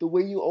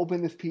way you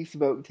open this piece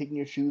about taking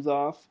your shoes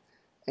off,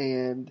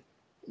 and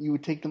you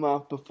would take them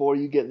off before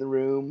you get in the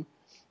room,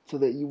 so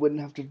that you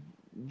wouldn't have to,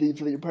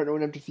 so that your partner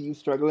wouldn't have to see you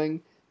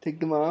struggling. Take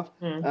them off.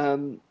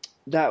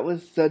 That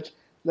was such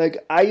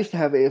like I used to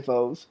have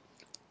AFOs.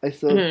 I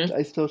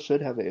still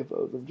should have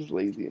AFOs. I'm just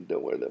lazy and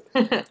don't wear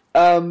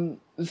them.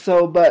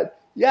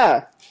 But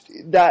yeah,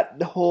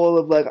 that whole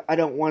of like I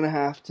don't want to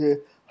have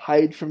to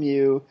hide from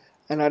you,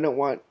 and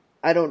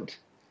I don't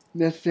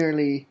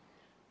necessarily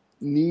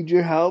need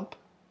your help,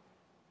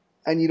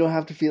 and you don't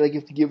have to feel like you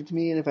have to give it to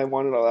me, and if I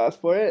want it, I'll ask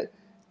for it.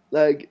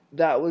 Like,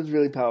 that was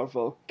really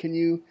powerful. Can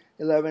you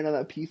elaborate on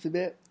that piece a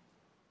bit?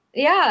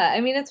 Yeah,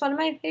 I mean, it's one of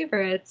my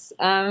favorites.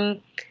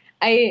 I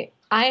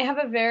have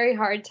a very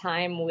hard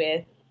time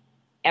with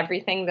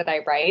everything that I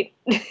write.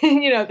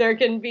 There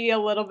can be a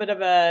little bit of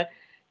a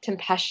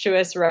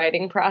tempestuous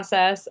writing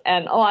process,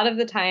 and a lot of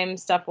the time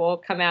stuff will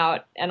come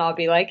out and I'll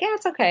be like, yeah,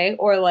 it's okay,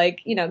 or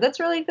like, that's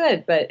really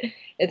good, but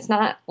it's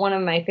not one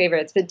of my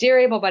favorites. But Dear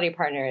Able-Bodied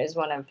Partner is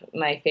one of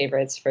my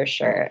favorites for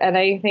sure. And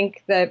I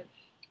think that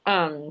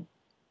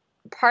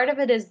part of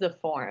it is the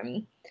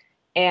form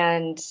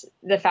and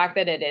the fact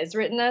that it is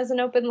written as an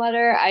open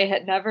letter. I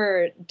had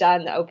never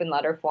done the open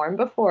letter form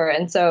before,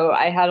 and so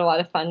I had a lot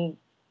of fun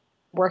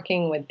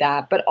working with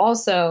that. But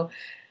also,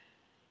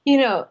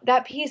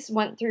 that piece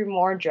went through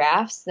more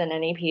drafts than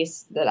any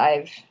piece that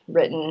I've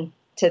written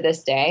to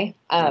this day.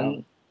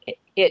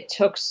 It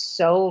took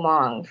so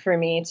long for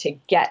me to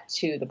get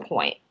to the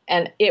point.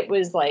 And it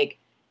was like,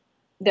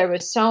 there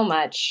was so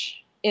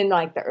much in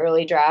like the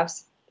early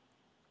drafts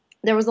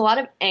there was a lot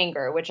of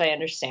anger, which I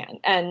understand.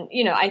 And,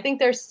 I think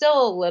there's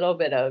still a little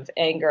bit of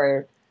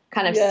anger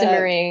kind of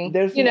simmering,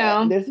 there's some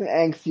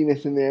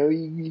angstiness in there.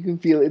 You can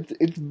feel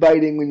it's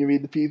biting when you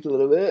read the piece a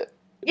little bit.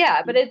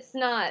 Yeah, but it's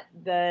not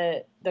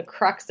the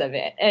crux of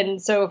it.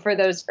 And so for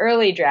those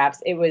early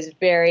drafts, it was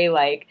very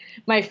like,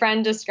 my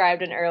friend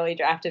described an early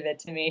draft of it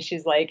to me.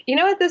 She's like, you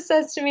know what this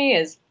says to me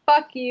is,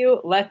 fuck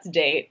you, let's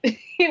date,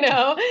 And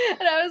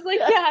I was like,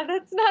 yeah,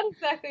 that's not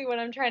exactly what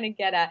I'm trying to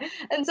get at.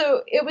 And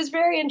so it was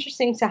very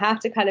interesting to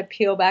have to kind of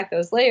peel back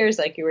those layers,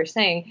 like you were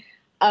saying,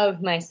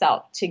 of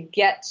myself to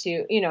get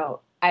to,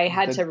 I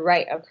had to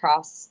write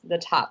across the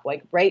top,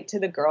 like write to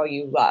the girl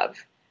you love,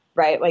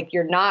 right? Like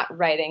you're not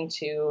writing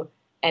to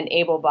an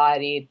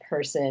able-bodied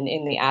person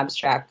in the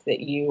abstract that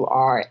you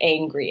are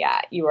angry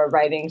at. You are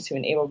writing to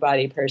an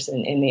able-bodied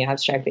person in the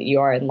abstract that you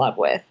are in love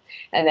with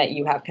and that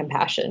you have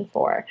compassion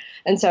for.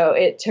 And so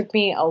it took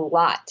me a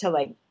lot to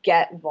like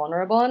get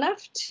vulnerable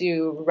enough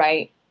to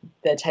write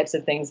the types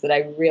of things that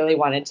I really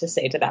wanted to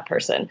say to that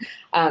person.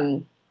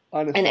 On a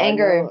and side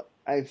anger. note,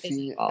 I've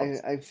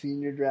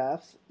seen your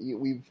drafts.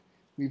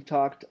 We've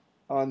talked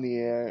on the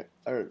air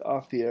or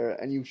off the air,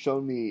 and you've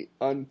shown me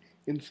in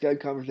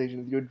Skype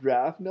conversations your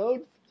draft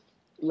notes.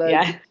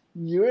 Like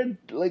you're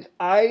like,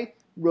 I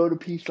wrote a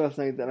piece last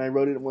night and I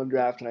wrote it in one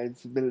draft and I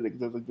submitted it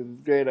because I was like, this is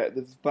great,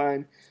 this is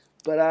fine.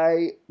 But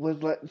I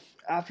was like,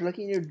 after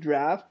looking at your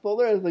draft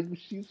folder, I was like,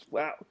 she's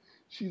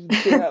a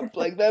champ.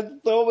 Like that's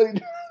so many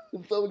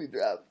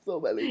drafts, so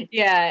many.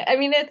 Yeah, I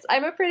mean,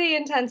 I'm a pretty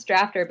intense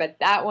drafter, but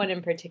that one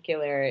in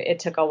particular, it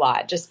took a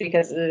lot just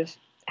because of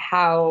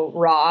how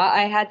raw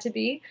I had to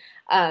be.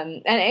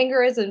 And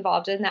anger is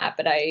involved in that,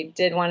 but I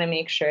did want to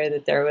make sure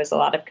that there was a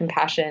lot of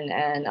compassion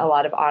and a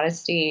lot of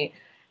honesty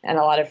and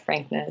a lot of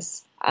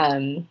frankness.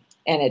 And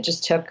it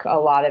just took a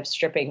lot of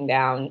stripping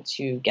down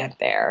to get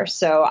there.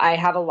 So I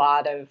have a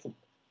lot of,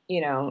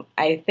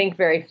 I think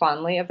very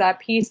fondly of that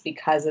piece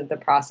because of the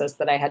process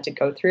that I had to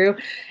go through.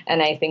 And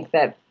I think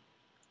that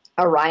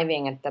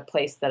arriving at the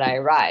place that I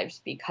arrived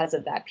because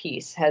of that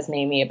piece has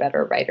made me a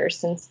better writer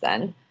since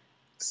then.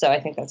 So I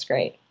think that's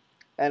great.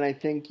 And I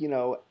think,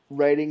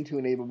 writing to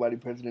an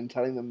able-bodied person and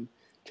telling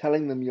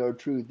them your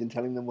truth and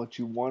telling them what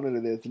you want out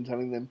of this and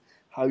telling them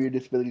how your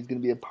disability is going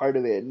to be a part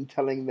of it and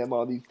telling them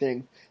all these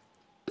things.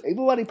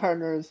 Able-bodied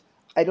partners,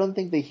 I don't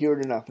think they hear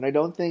it enough. And I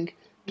don't think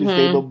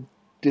disabled,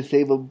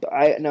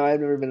 I've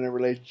never been in a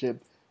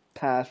relationship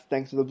past,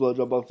 thanks for the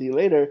blowjob, I'll see you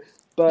later.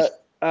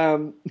 But,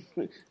 an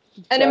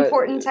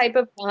important type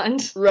of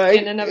bond. Right.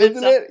 In and of Isn't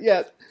itself. it?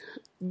 Yes.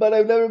 But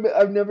I've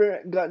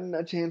never gotten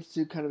a chance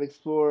to kind of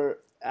explore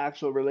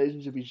actual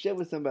relationship-y shit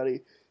with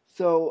somebody.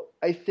 So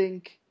I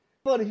think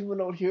a lot of people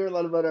don't hear a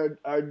lot about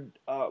our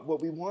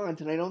what we want,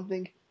 and I don't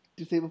think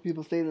disabled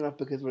people say it enough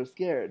because we're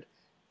scared.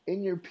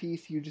 In your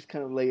piece, you just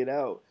kind of lay it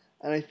out.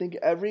 And I think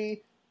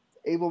every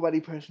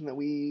able-bodied person that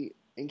we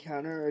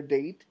encounter or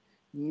date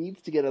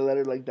needs to get a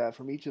letter like that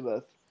from each of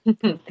us.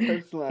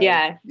 Personalized.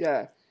 Yeah.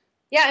 Yeah.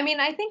 Yeah, I mean,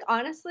 I think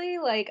honestly,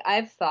 like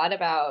I've thought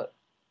about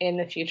in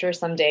the future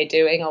someday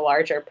doing a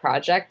larger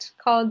project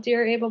called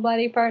Dear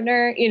Able-Bodied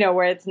Partner,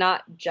 where it's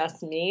not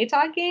just me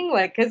talking,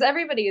 like, because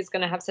everybody is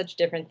going to have such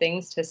different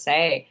things to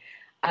say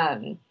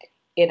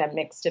in a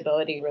mixed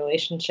ability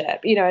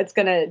relationship. It's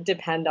going to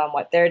depend on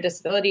what their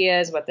disability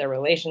is, what their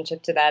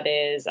relationship to that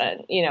is,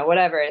 and,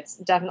 whatever. It's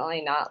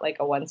definitely not like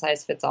a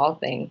one-size-fits-all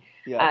thing.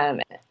 Yeah.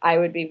 I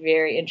would be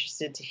very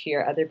interested to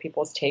hear other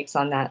people's takes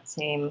on that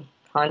same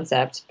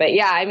concept. But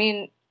yeah, I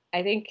mean,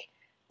 I think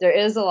there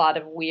is a lot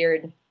of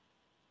weird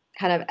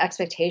kind of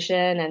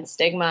expectation and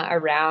stigma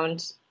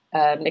around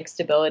mixed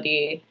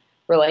ability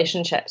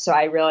relationship. So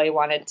I really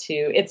wanted to,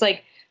 it's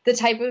like the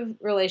type of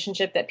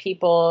relationship that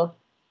people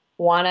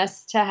want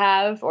us to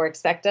have or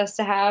expect us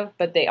to have,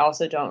 but they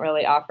also don't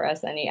really offer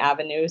us any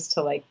avenues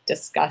to like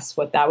discuss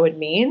what that would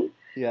mean.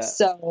 Yeah.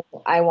 So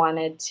I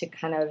wanted to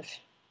kind of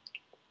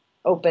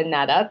open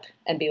that up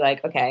and be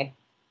like, okay,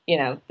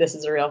 this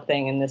is a real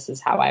thing and this is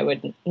how I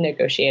would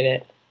negotiate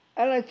it.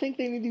 And I think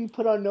they need to be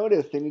put on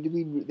notice. They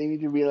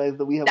need to realize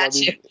that we have That's all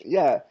these. you.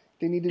 Yeah,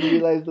 they need to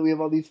realize that we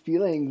have all these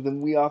feelings,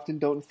 and we often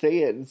don't say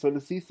it. And so to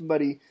see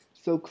somebody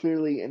so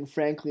clearly and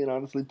frankly and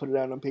honestly put it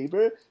out on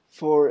paper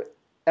for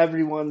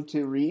everyone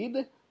to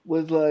read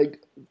was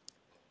like,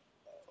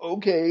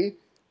 okay,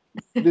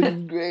 this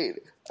is great.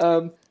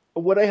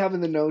 What I have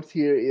in the notes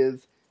here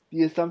is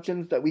the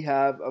assumptions that we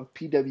have of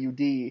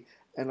PWD,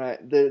 and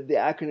the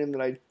acronym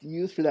that I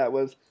used for that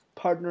was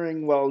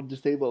partnering while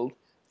disabled.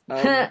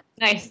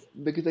 Nice.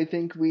 Because I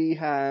think we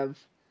have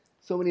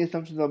so many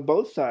assumptions on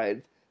both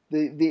sides.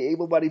 The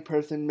able-bodied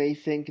person may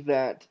think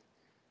that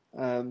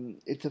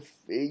it's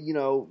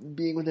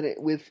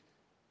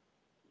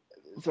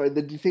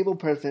the disabled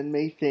person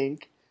may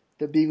think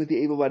that being with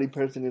the able-bodied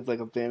person is like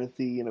a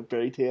fantasy and a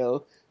fairy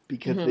tale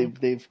because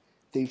they've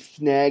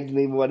snagged an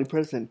able-bodied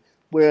person,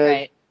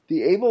 whereas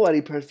the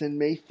able-bodied person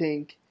may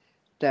think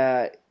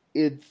that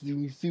it's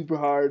super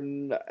hard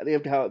and they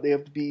have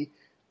to be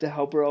the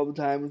helper all the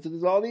time. And so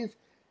there's all these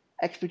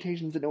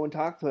expectations that no one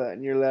talks about,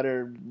 and your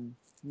letter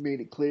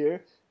made it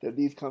clear that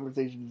these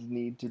conversations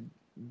need to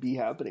be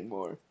happening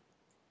more.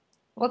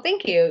 Well,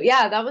 thank you.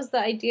 Yeah, that was the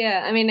idea.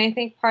 I mean, I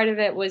think part of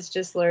it was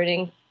just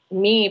learning,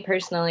 me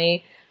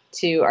personally,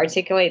 to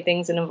articulate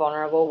things in a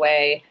vulnerable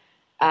way,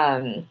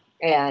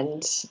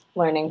 and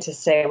learning to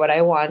say what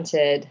I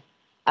wanted.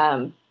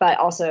 But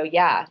also,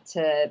 yeah,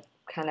 to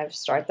kind of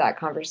start that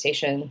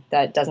conversation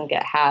that doesn't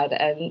get had.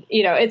 And,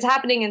 it's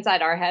happening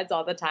inside our heads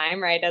all the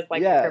time, right? As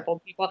like Yeah.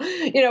 crippled people,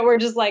 we're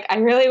just like, I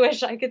really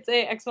wish I could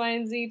say X, Y,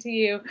 and Z to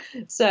you.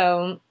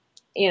 So,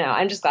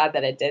 I'm just glad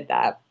that it did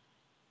that.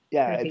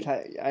 Yeah,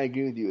 I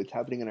agree with you. It's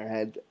happening in our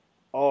heads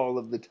all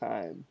of the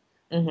time,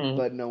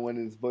 but no one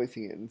is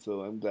voicing it. And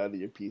so I'm glad that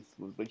your piece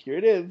was like, here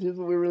it is. Here's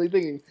what we're really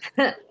thinking.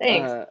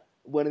 Thanks.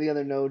 One of the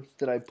other notes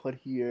that I put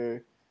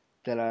here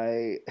that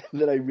I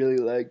really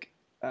like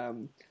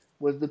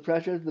was the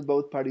pressures that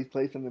both parties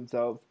place on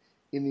themselves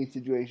in these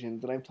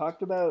situations. And I've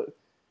talked about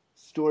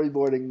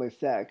storyboarding my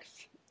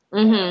sex.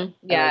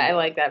 Yeah, I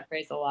like that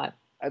phrase a lot.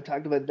 I've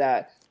talked about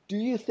that. Do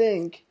you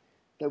think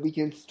that we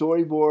can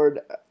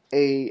storyboard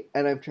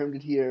and I've termed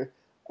it here,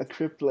 a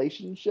crypt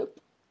relationship?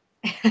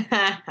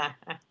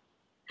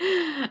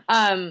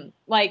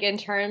 Like in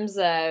terms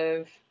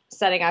of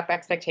setting up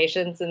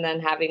expectations and then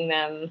having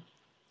them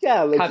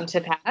come to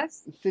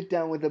pass? Sit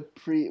down with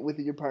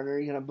your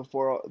partner,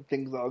 before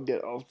things all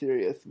get all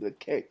serious. Be like,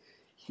 okay,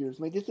 here's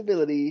my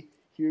disability,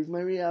 here's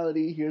my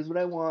reality, here's what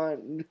I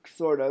want,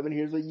 sort of, and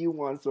here's what you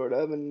want, sort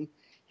of, and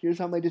here's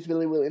how my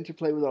disability will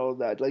interplay with all of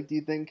that. Like, do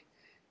you think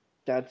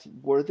that's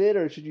worth it,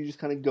 or should you just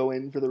kind of go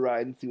in for the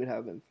ride and see what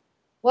happens?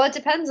 Well, it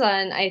depends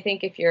on, I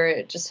think, if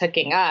you're just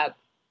hooking up,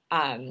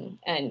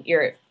 and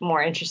you're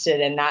more interested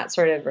in that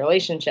sort of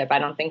relationship, I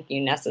don't think you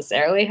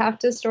necessarily have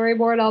to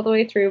storyboard all the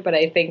way through. But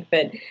I think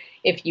that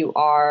if you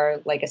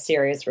are like a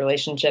serious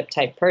relationship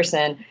type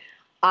person,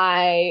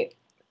 I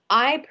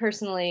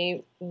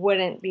personally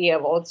wouldn't be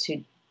able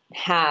to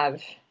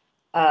have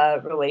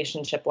a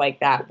relationship like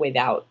that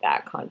without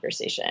that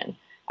conversation.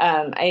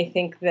 I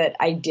think that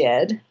I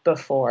did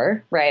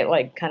before, right?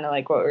 Like kind of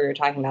like what we were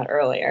talking about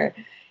earlier.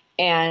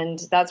 And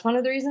that's one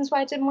of the reasons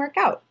why it didn't work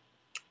out,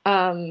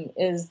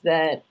 is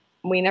that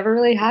we never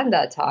really had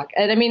that talk.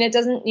 And I mean, it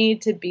doesn't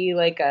need to be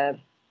like a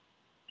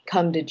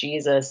come to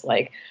Jesus,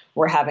 like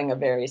we're having a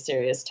very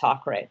serious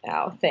talk right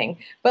now thing.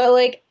 But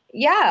like,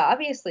 yeah,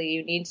 obviously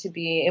you need to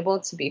be able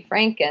to be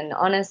frank and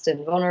honest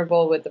and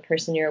vulnerable with the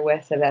person you're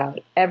with about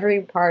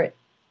every part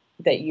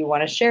that you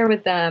want to share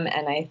with them.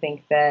 And I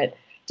think that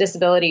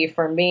disability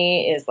for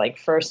me is like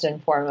first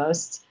and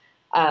foremost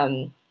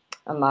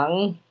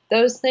among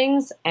those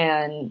things.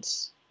 And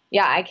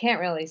yeah, I can't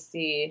really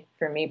see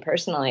for me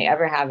personally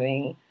ever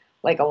having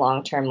like a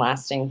long-term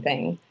lasting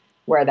thing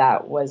where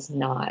that was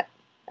not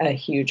a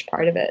huge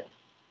part of it.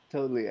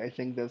 Totally. I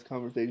think those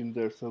conversations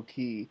are so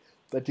key.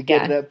 But to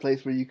get to that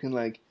place where you can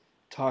like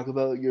talk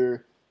about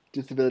your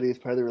disability as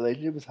part of the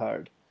relationship is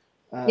hard.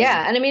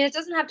 Yeah, and I mean, it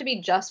doesn't have to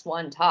be just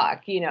one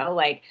talk,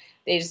 like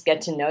they just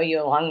get to know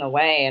you along the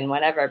way and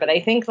whatever. But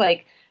I think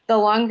like the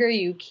longer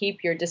you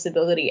keep your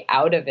disability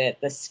out of it,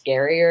 the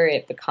scarier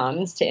it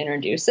becomes to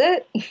introduce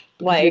it.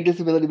 Like your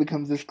disability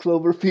becomes this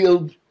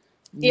Cloverfield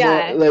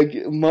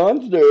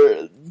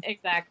monster.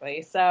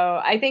 Exactly.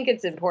 So I think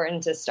it's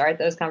important to start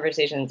those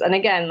conversations. And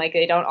again, like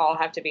they don't all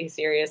have to be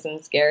serious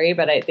and scary,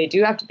 but they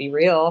do have to be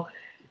real.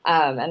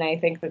 And I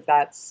think that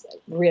that's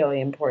really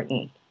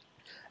important.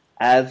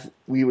 As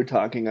we were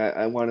talking,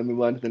 I want to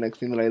move on to the next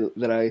thing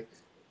that I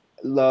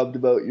loved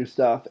about your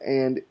stuff.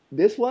 And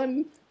this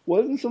one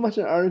wasn't so much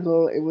an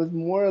article, it was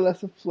more or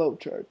less a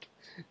flowchart.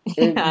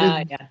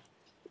 Yeah.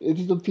 This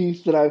is a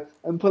piece that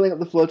I'm pulling up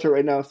the flowchart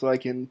right now so I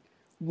can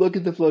look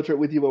at the flowchart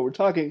with you while we're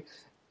talking.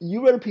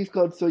 You wrote a piece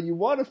called "So You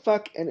Want to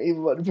Fuck an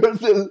Able-Bodied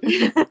Person,"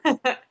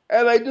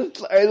 and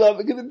I love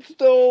it because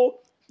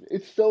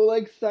it's so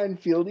like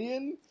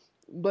Seinfeldian,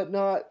 but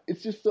not.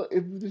 It's just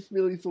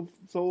really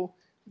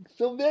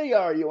so they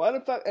are. You want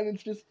to fuck, and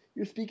it's just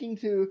you're speaking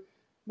to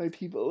my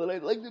people, and I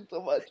liked it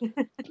so much.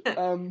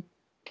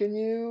 Can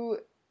you?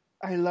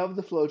 I love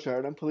the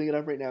flowchart. I'm pulling it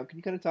up right now. Can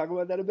you kind of talk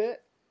about that a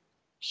bit?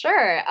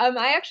 Sure.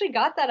 I actually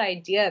got that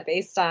idea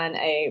based on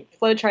a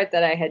flowchart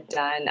that I had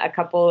done a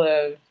couple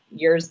of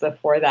years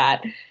before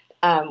that,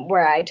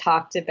 where I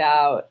talked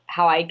about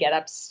how I get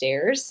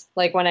upstairs.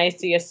 Like when I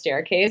see a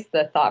staircase,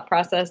 the thought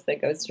process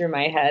that goes through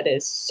my head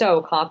is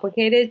so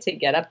complicated to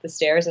get up the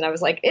stairs. And I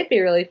was like, it'd be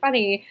really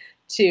funny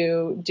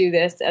to do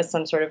this as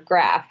some sort of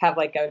graph, have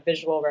like a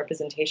visual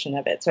representation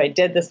of it. So I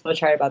did this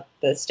flowchart about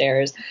the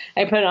stairs.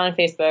 I put it on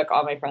Facebook.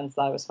 All my friends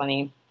thought it was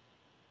funny.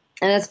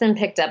 And it's been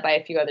picked up by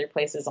a few other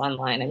places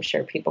online. I'm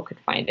sure people could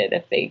find it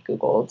if they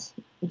Googled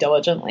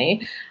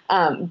diligently.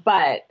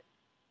 But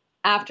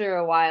after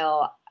a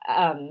while,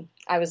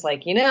 I was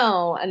like,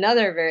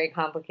 another very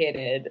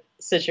complicated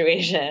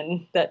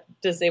situation that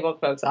disabled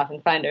folks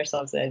often find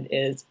ourselves in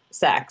is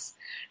sex,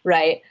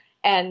 right?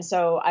 And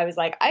so I was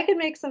like, I could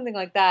make something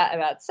like that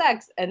about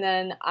sex. And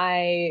then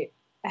I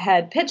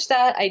had pitched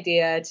that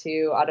idea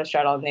to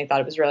Autostraddle, and they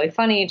thought it was really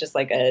funny, just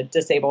like a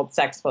disabled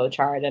sex flow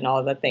chart and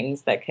all the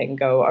things that can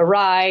go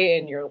awry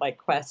in your like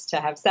quest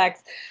to have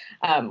sex,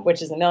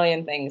 which is a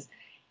million things.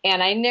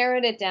 And I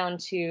narrowed it down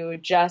to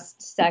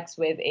just sex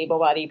with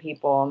able-bodied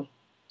people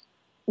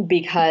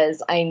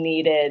because I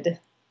needed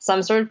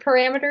some sort of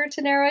parameter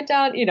to narrow it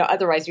down.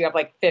 Otherwise you have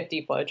like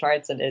 50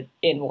 flowcharts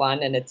in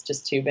one, and it's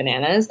just two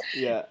bananas.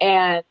 Yeah.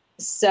 And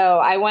so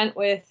I went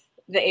with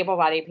the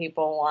able-bodied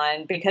people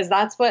one because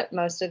that's what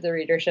most of the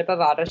readership of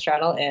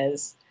Autostraddle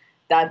is.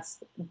 That's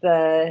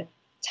the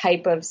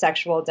type of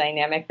sexual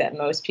dynamic that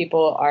most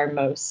people are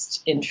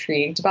most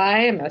intrigued by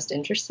and most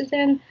interested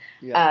in.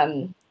 Yeah.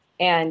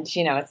 And,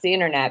 it's the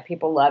internet.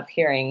 People love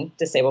hearing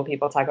disabled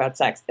people talk about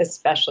sex,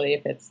 especially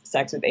if it's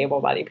sex with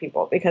able-bodied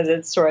people, because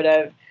it's sort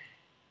of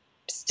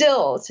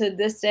still to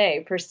this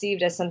day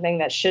perceived as something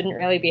that shouldn't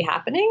really be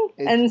happening.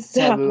 It's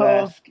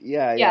taboo-esque.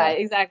 Yeah,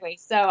 exactly.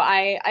 So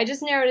I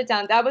just narrowed it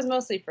down. That was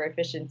mostly for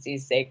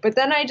efficiency's sake. But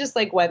then I just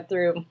like went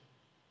through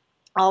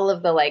all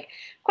of the like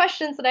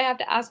questions that I have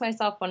to ask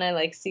myself when I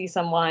like see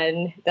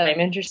someone that I'm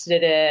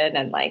interested in,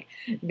 and like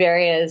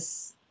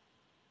various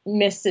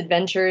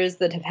misadventures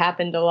that have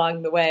happened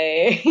along the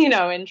way,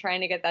 in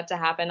trying to get that to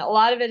happen. A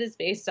lot of it is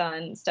based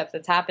on stuff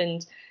that's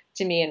happened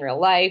to me in real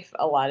life.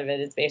 A lot of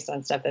it is based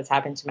on stuff that's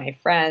happened to my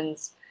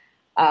friends.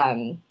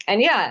 And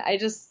yeah, I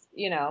just,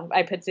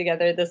 I put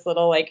together this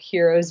little like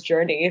hero's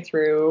journey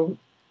through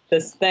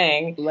this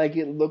thing. Like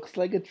it looks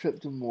like a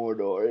trip to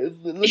Mordor.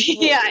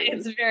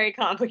 It's very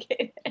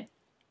complicated.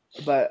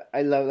 But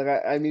I love, like,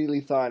 I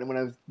immediately thought, and when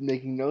I was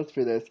making notes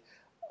for this,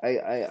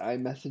 I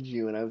messaged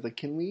you and I was like,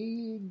 can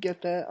we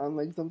get that on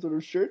like some sort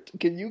of shirt?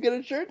 Can you get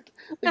a shirt?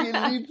 Like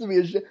it needs to be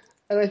a shirt.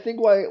 And I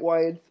think why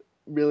it's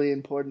really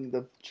important,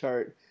 the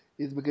chart,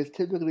 is because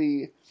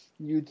typically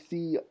you'd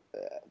see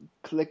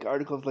click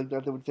articles like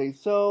that would say,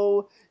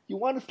 so you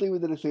want to sleep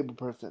with a disabled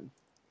person.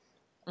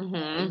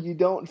 Mm-hmm. You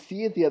don't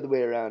see it the other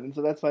way around, and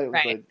so that's why it was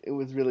right. like it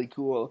was really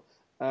cool.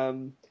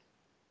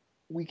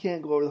 We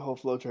can't go over the whole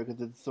flowchart because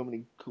there's so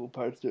many cool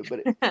parts to it,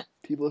 but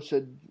people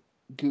should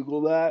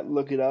Google that,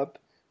 look it up,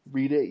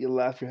 read it. You'll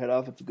laugh your head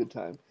off. It's a good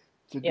time.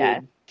 It's a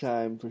good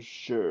time for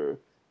sure.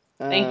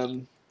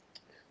 Thank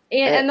you.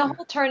 And the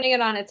whole turning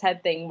it on its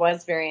head thing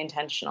was very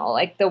intentional.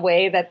 Like the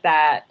way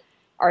that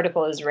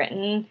article is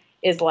written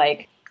is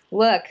like,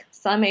 look,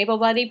 some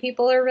able-bodied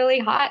people are really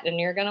hot and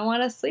you're going to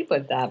want to sleep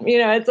with them.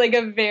 It's like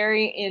a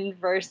very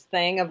inverse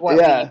thing of what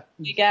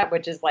we get,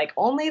 which is like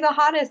only the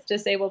hottest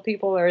disabled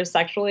people are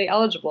sexually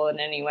eligible in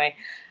any way.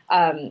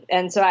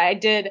 And so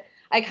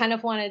I kind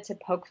of wanted to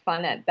poke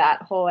fun at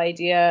that whole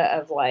idea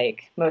of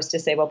like most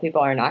disabled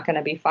people are not going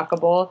to be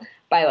fuckable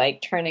by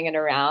like turning it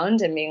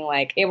around and being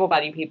like,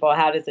 able-bodied people,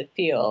 how does it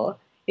feel?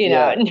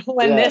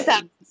 When this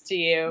happens to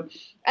you.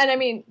 And I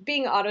mean,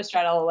 being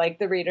Autostraddle, like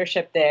the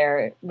readership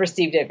there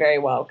received it very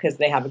well because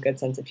they have a good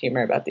sense of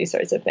humor about these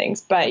sorts of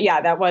things. But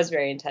yeah, that was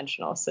very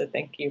intentional. So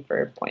thank you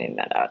for pointing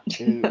that out.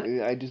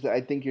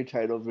 I think your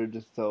titles were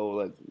just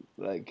so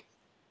like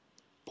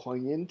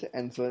poignant,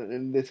 and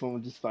this one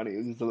was just funny. It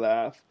was just a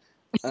laugh.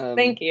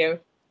 Thank you.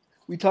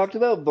 We talked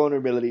about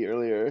vulnerability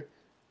earlier,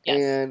 yes.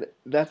 And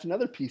that's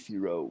another piece you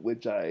wrote,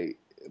 which I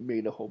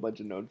made a whole bunch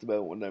of notes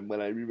about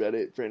when I reread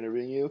it for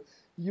interviewing you.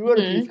 You wrote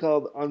a piece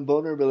called On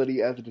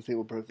Vulnerability as a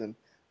Disabled Person,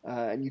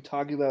 and you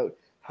talk about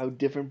how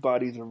different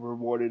bodies are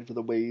rewarded for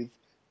the ways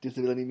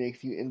disability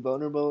makes you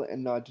invulnerable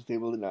and not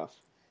disabled enough.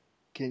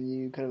 Can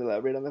you kind of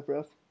elaborate on that for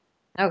us?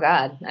 Oh,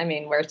 God. I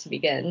mean, where to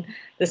begin?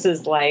 This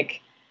is like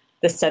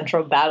the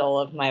central battle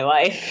of my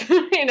life,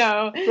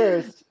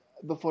 First,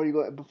 before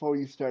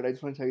you start, I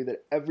just want to tell you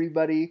that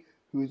everybody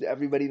who's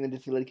everybody in the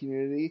disability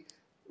community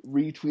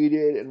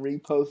retweeted and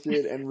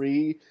reposted and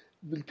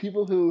the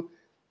people who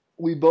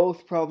we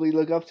both probably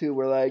look up to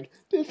were like,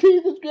 this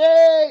piece is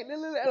great!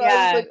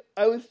 And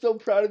I was so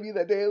proud of you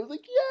that day. I was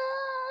like,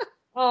 yeah!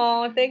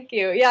 Oh, thank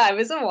you. Yeah, it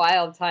was a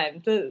wild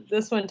time.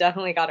 This one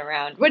definitely got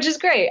around, which is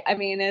great. I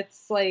mean,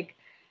 it's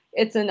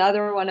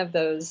another one of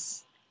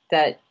those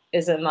that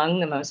is among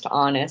the most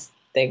honest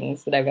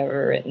things that I've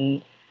ever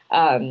written.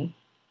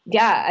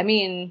 Yeah, I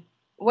mean,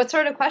 what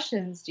sort of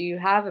questions do you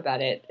have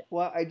about it?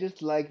 Well, I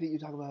just like that you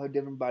talk about how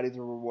different bodies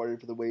are rewarded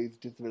for the ways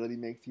disability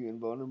makes you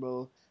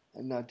invulnerable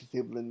and not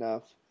disabled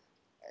enough.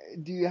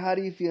 How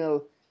do you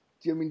feel?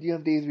 Do you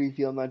have days where you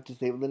feel not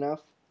disabled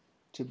enough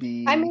to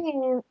be? I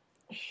mean,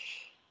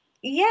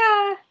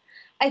 yeah,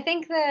 I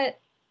think that,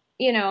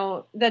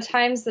 the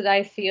times that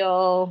I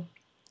feel,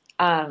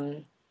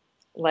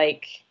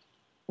 like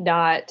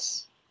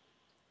not,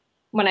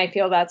 when I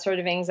feel that sort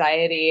of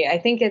anxiety, I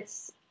think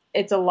it's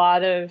a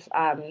lot of,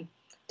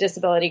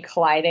 disability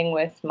colliding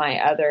with my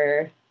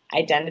other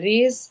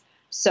identities.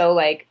 So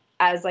like,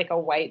 as like a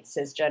white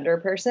cisgender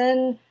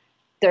person,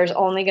 there's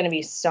only going to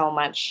be so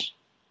much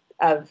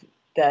of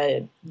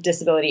the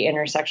disability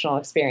intersectional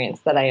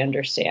experience that I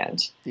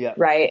understand. Yeah.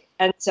 Right.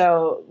 And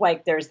so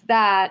like, there's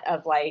that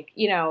of like,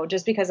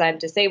 just because I'm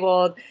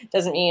disabled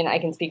doesn't mean I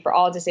can speak for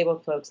all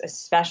disabled folks,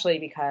 especially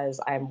because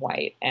I'm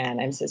white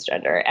and I'm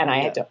cisgender and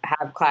I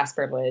have class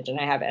privilege and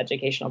I have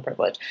educational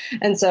privilege.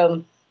 And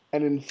so,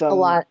 and in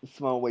some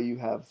small way, you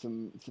have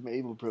some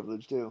able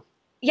privilege too.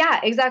 Yeah,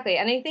 exactly.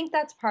 And I think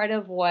that's part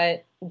of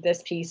what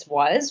this piece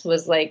was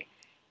like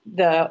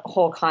the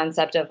whole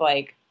concept of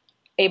like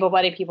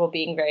able-bodied people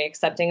being very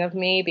accepting of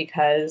me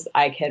because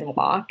I can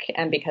walk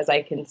and because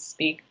I can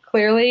speak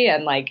clearly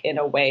and like in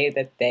a way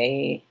that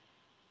they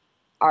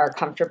are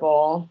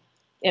comfortable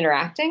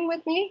interacting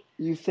with me.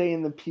 You say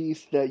in the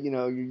piece that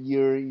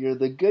you're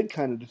the good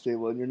kind of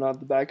disabled and you're not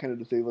the bad kind of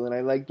disabled, and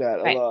I like that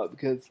a Right. lot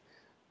because,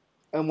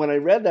 and when I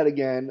read that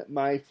again,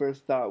 my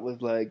first thought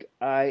was like,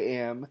 I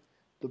am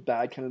the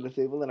bad kind of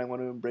disabled, and I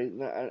want to embrace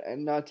that,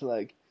 and not to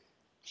like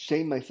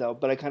shame myself,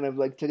 but I kind of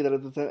like took it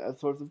as a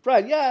source of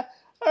pride. Yeah,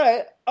 all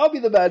right, I'll be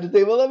the bad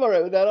disabled. I'm all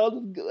right with that. I'll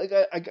just like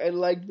I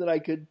liked that I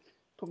could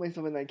put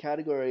myself in that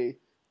category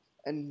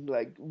and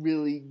like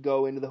really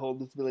go into the whole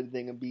disability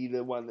thing and be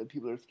the one that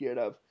people are scared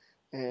of.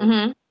 And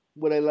Mm-hmm.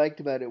 what I liked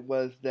about it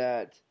was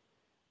that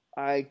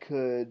I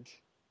could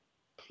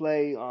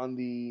play on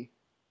the,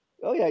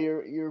 oh yeah,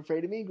 you're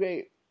afraid of me?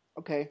 Great.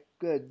 Okay,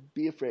 good.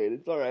 Be afraid.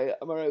 It's all right.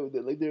 I'm all right with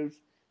it. Like there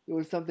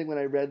was something when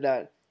I read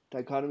that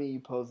dichotomy you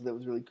posed that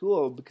was really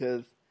cool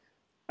because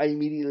I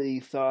immediately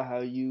saw how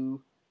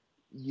you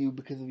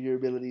because of your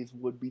abilities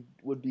would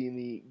be in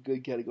the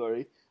good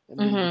category, and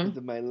me Mm-hmm. because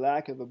of my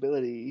lack of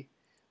ability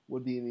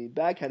would be in the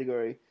bad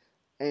category.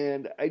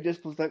 And I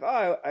just was like,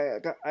 oh,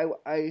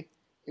 I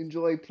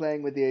enjoy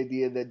playing with the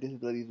idea that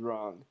disability is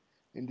wrong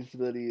and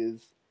disability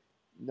is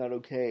not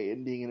okay,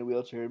 and being in a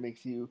wheelchair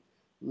makes you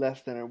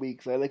less than or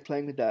weak. So I like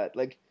playing with that.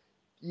 Like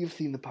you've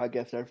seen the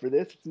podcast art for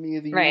this. It's me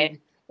Right.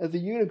 as a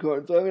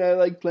unicorn. So I mean, I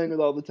like playing with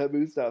all the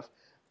taboo stuff.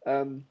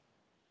 Um,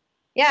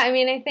 Yeah, I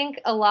mean, I think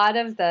a lot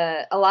of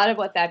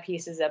what that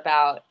piece is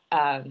about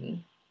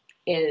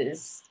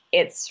is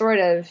it's sort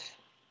of,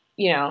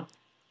 you know,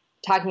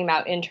 talking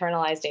about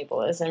internalized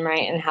ableism,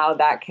 right? And how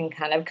that can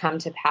kind of come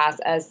to pass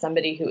as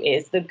somebody who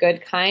is the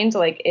good kind.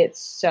 Like it's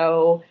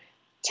so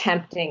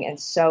tempting and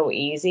so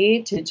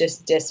easy to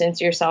just distance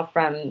yourself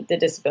from the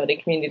disability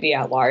community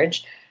at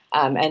large.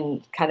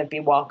 And kind of be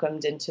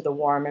welcomed into the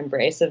warm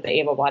embrace of the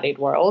able-bodied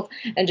world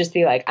and just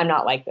be like, I'm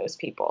not like those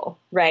people,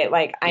 right?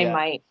 Like I yeah,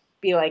 might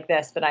be like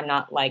this, but I'm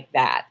not like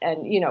that.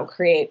 And,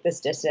 create this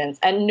distance.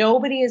 And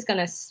nobody is going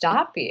to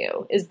stop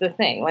you is the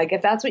thing. Like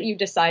if that's what you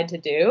decide to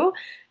do,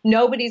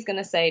 nobody's going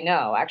to say,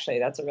 no, actually,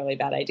 that's a really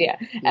bad idea.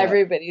 yeah.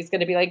 Everybody's going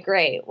to be like,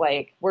 great,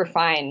 like we're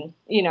fine,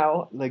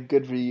 Like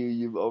good for you.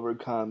 You've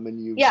overcome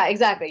and you've Yeah,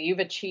 exactly. You've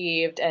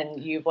achieved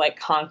and you've like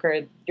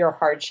conquered your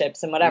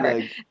hardships and whatever.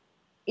 like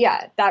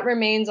Yeah, that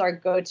remains our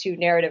go-to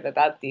narrative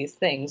about these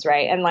things,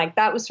 right? And like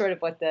that was sort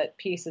of what the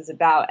piece is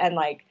about. And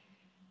like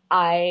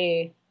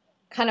I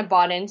kind of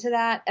bought into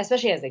that,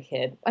 especially as a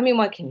kid. I mean,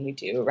 what can you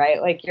do, right?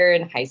 Like you're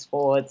in high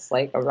school, it's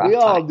like a we rough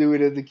all time. do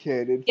it as a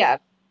kid. It's Yeah,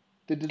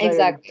 the desire to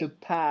exactly.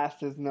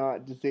 pass is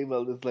not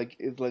disabled.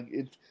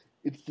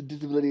 It's the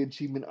disability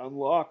achievement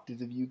unlocked.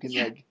 Is if you can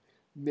Yeah, like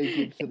make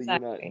it so that you're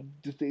not exactly.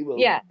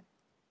 disabled. Yeah,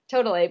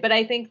 totally. But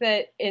I think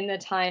that in the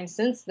time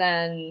since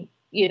then,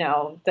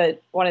 the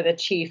one of the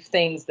chief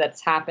things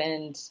that's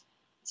happened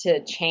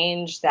to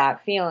change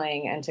that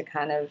feeling and to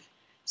kind of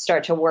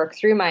start to work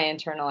through my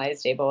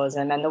internalized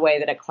ableism and the way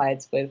that it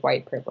collides with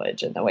white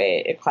privilege and the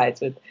way it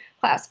collides with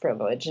class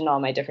privilege and all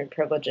my different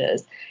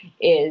privileges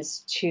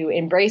is to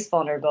embrace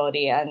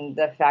vulnerability and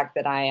the fact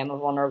that I am a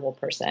vulnerable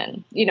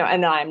person,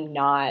 and that I'm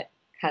not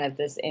kind of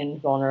this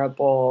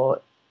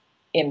invulnerable,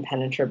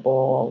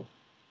 impenetrable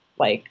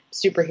like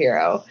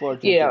superhero,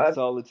 Fortress of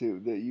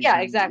solitude that you yeah,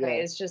 can. exactly.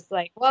 Yeah, It's just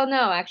like, well,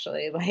 no,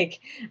 actually,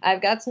 like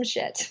I've got some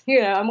shit,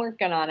 I'm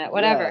working on it,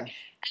 whatever. yeah. And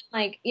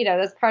like,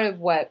 that's part of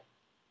what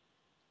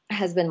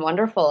has been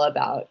wonderful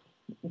about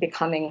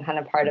becoming kind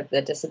of part of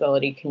the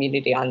disability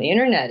community on the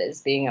internet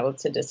is being able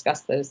to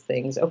discuss those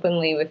things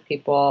openly with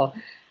people.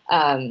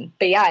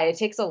 But yeah, it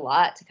takes a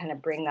lot to kind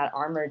of bring that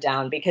armor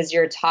down because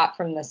you're taught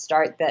from the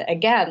start that,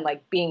 again,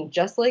 like being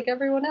just like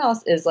everyone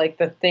else is like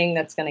the thing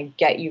that's going to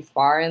get you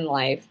far in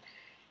life.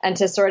 And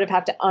to sort of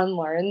have to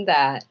unlearn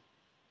that,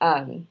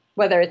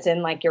 whether it's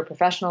in like your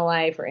professional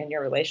life or in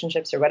your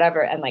relationships or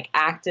whatever, and like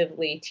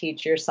actively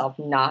teach yourself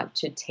not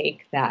to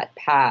take that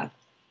path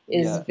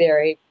is Yeah.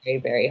 very, very,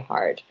 very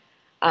hard.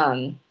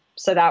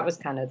 So that was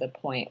kind of the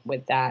point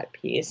with that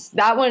piece.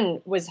 That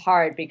one was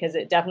hard because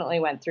it definitely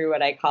went through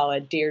what I call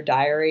a Dear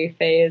Diary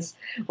phase,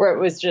 where it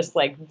was just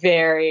like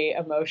very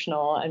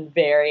emotional and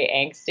very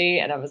angsty.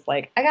 And I was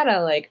like, I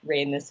gotta like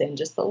rein this in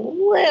just a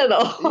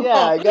little. Yeah,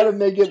 I gotta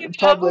make You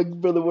it know? public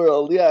for the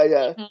world. Yeah,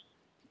 yeah.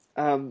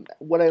 Mhm.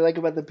 What I like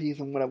about the piece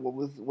and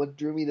what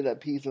drew me to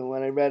that piece, and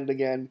when I read it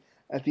again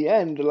at the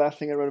end, the last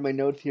thing I wrote in my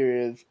notes here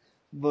is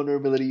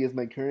vulnerability is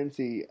my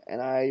currency,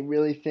 and I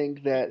really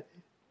think that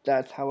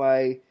that's how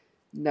I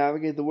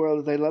navigate the world.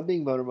 Is I love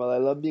being vulnerable. I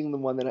love being the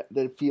one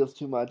that feels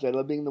too much. I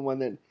love being the one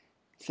that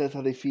says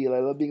how they feel. I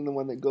love being the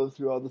one that goes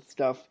through all the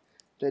stuff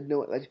that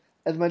like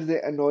as much as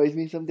it annoys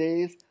me some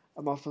days,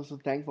 I'm also so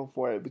thankful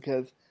for it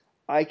because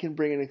I can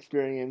bring an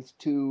experience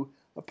to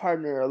a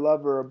partner, a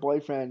lover, a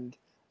boyfriend,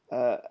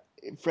 uh,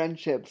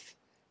 friendships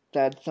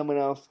that someone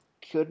else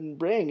couldn't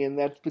bring, and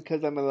that's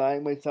because I'm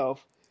allowing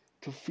myself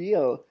to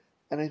feel.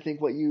 And I think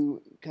what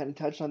you kind of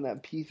touched on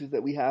that piece is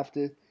that we have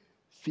to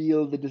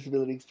feel the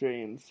disability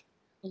experience.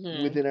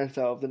 within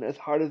ourselves, and as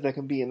hard as that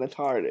can be, and that's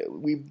hard.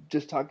 We've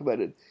just talked about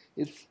it.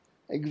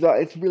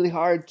 It's really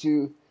hard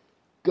to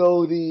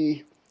go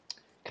the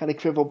kind of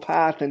crippled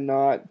path and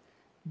not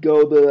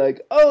go the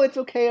like, oh, it's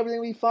okay, everything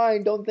will be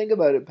fine, don't think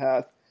about it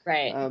path.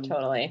 Right,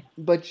 totally.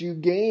 But you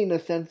gain a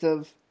sense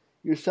of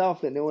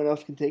yourself that no one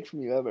else can take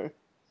from you ever.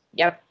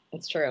 Yep,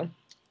 it's true.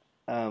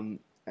 And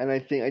I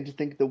just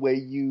think the way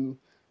you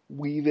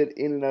weave it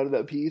in and out of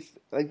that piece,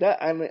 like that,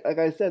 and like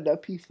I said,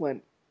 that piece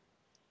went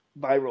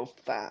viral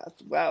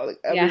fast. Wow, like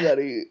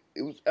everybody,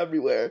 it was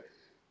everywhere.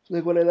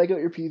 Like what I like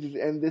about your pieces,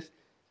 and this,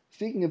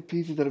 speaking of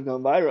pieces that have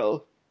gone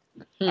viral,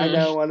 I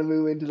now want to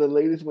move into the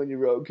latest one you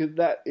wrote, because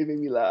it made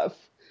me laugh.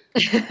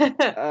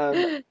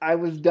 I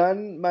was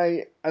done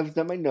my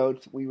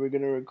notes. We were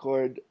gonna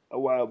record a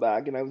while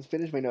back, and I was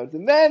finished my notes,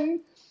 and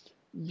then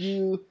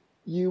you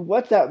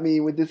WhatsApp me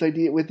with this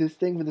idea, with this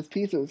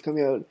piece that was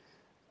coming out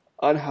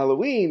on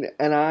Halloween,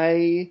 and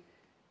I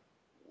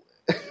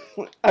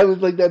was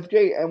like, that's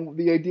great. And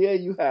the idea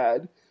you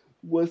had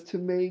was to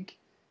make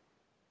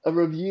a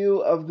review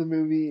of the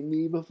movie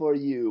Me Before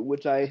You,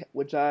 which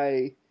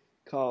I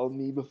call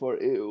Me Before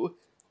Ew.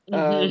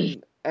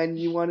 And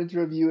you wanted to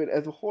review it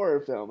as a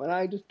horror film, and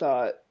I just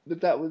thought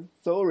that was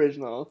so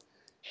original.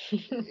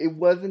 It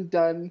wasn't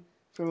done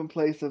from a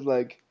place of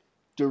like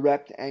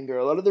direct anger.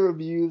 A lot of the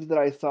reviews that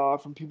I saw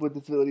from people with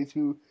disabilities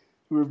who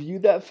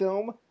reviewed that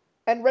film,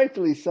 and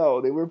rightfully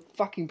so, they were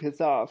fucking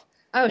pissed off.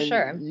 Oh, and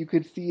sure. You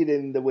could see it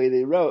in the way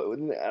they wrote,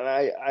 and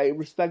I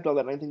respect all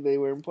that, and I think they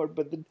were important.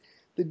 But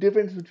the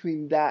difference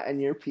between that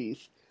and your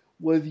piece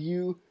was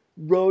you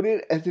wrote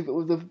it as if it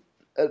was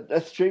a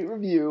straight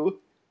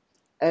review,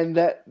 and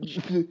that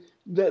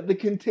the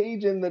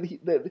contagion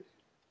that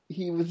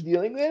he was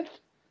dealing with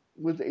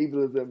was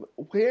ableism.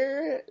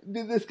 Where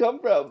did this come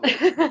from?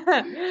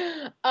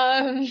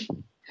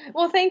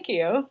 Well, thank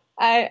you.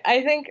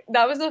 I think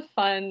that was a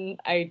fun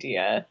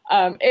idea.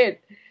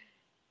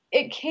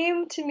 It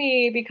came to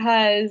me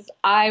because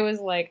I was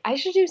like, I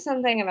should do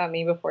something about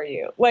Me Before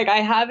You. Like, I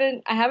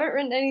haven't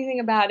written anything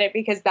about it,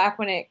 because back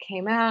when it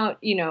came out,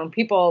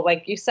 people,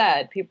 like you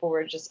said, people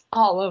were just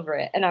all over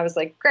it. And I was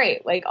like,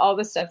 great, like all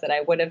the stuff that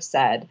I would have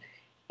said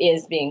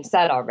is being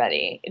said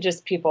already.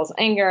 Just people's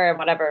anger and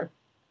whatever.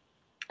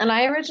 And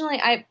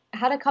I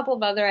had a couple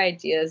of other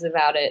ideas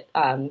about it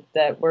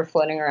that were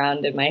floating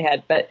around in my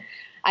head, but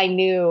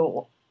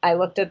I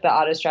looked at the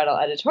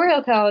Autostraddle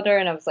editorial calendar,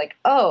 and I was like,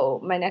 oh,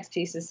 my next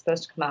piece is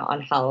supposed to come out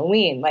on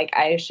Halloween. Like,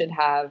 I should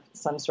have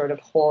some sort of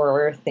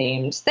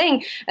horror-themed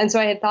thing. And so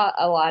I had thought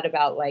a lot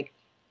about, like,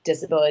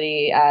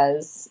 disability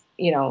as,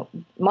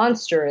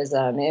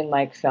 monsterism in,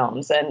 like,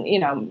 films.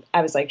 And,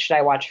 I was like, should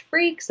I watch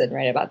Freaks and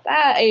write about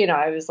that?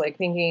 I was, like,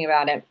 thinking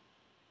about it.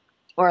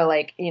 Or,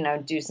 like,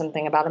 do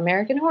something about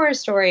American Horror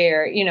Story,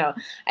 or,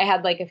 I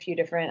had, like, a few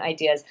different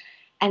ideas.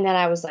 And then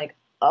I was like,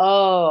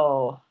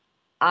 oh,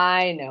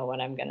 I know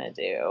what I'm going to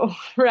do,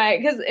 right?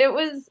 Because it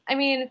was,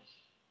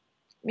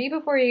 Me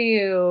Before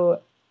You,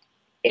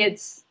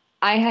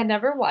 I had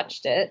never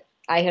watched it.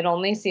 I had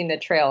only seen the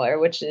trailer,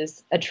 which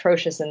is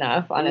atrocious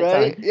enough on its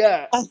own.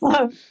 Yeah.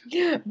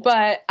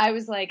 But I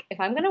was like, if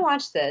I'm going to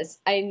watch this,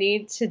 I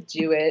need to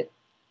do it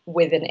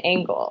with an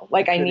angle.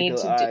 Like, I need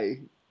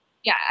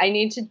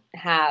to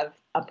have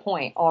a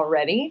point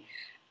already.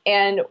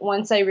 And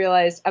once I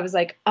realized, I was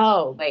like,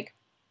 oh, like,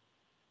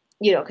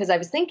 because I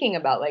was thinking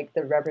about, like,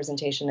 the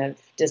representation of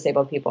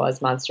disabled people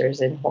as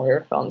monsters in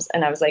horror films.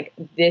 And I was like,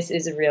 this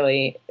is a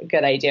really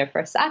good idea for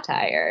a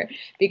satire.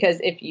 Because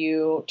if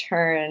you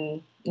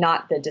turn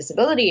not the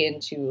disability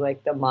into,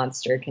 like, the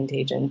monster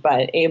contagion,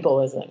 but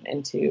ableism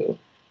into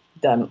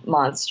the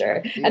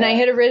monster. Yeah. And I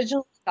had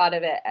originally thought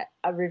of it,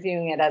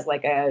 reviewing it as,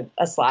 like, a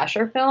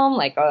slasher film,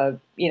 like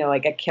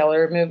like a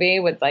killer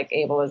movie with, like,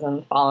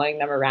 ableism following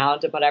them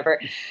around and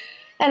whatever.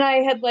 And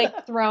I had,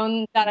 like,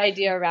 thrown that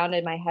idea around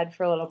in my head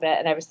for a little bit.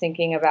 And I was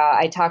thinking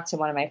I talked to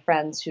one of my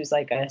friends who's,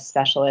 like, a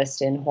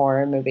specialist in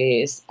horror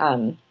movies.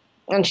 And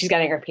she's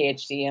getting her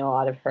PhD, and a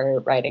lot of her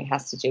writing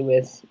has to do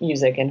with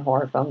music and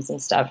horror films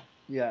and stuff.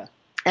 Yeah.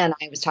 And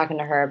I was talking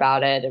to her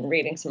about it and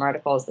reading some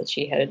articles that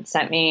she had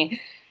sent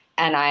me.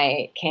 And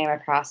I came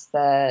across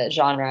the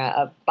genre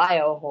of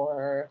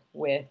biohorror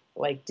with,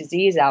 like,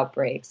 disease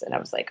outbreaks. And I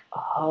was like,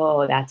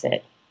 oh, that's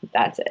it.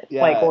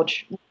 Yeah. Like, well,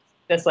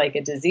 this, like,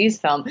 a disease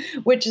film,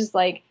 which is,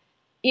 like,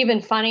 even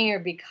funnier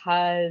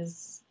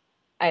because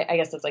I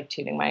guess it's like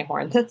tooting my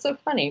horn. That's so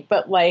funny.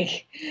 But,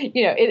 like,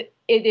 it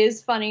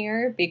is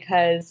funnier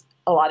because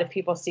a lot of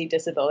people see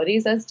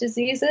disabilities as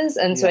diseases.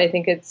 And so I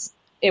think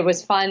it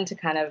was fun to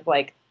kind of,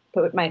 like,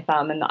 put my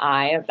thumb in the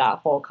eye of that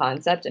whole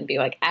concept and be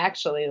like,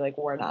 actually, like,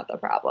 we're not the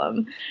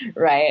problem.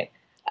 Right.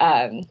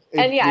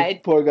 This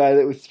poor guy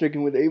that was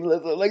stricken with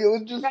ableism. Like, it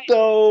was just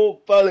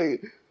so funny.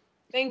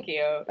 Thank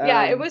you.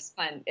 Yeah, it was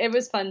fun. It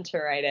was fun to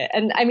write it.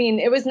 And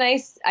it was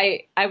nice.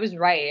 I was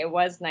right. It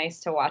was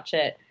nice to watch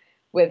it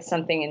with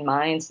something in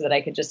mind so that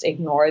I could just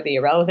ignore the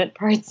irrelevant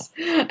parts.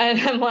 And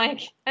I'm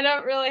like, I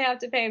don't really have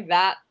to pay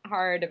that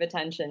hard of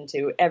attention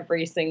to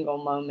every single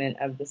moment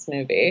of this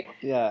movie.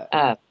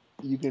 Yeah.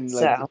 You can,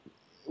 like,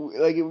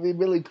 like it would be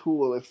really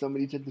cool if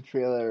somebody took the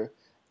trailer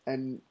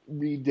and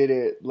redid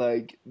it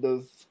like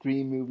those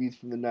Scream movies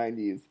from the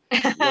 90s.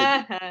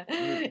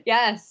 Like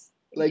Yes.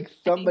 like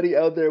somebody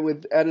out there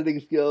with editing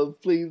skills,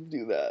 please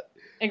do that.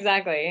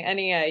 Exactly.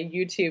 Any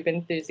YouTube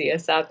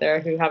enthusiasts out there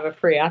who have a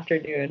free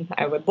afternoon,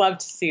 I would love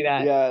to see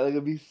that. Yeah, like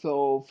it'd be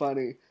so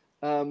funny.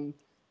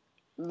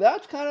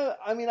 That's kind of,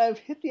 I mean, I've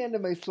hit the end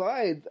of my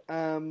slides.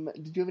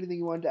 Did you have anything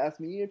you wanted to ask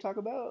me to talk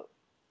about?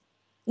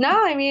 No,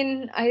 I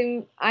mean,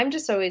 I'm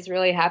just always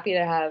really happy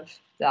to have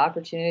the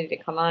opportunity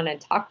to come on and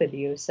talk with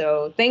you.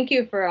 So thank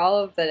you for all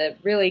of the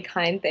really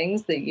kind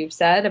things that you've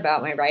said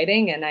about my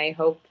writing, and I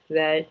hope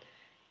that,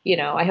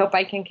 I hope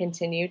I can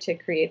continue to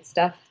create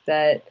stuff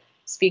that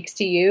speaks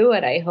to you,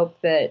 and I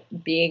hope that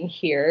being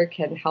here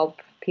can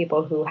help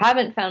people who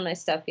haven't found my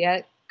stuff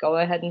yet go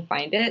ahead and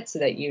find it so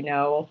that you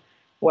know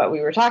what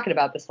we were talking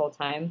about this whole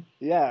time.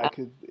 Yeah,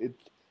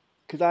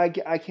 because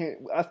I can't,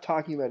 us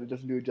talking about it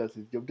doesn't do it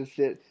justice. You have to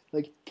sit,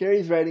 like,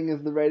 Carrie's writing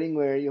is the writing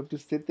where you have to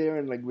sit there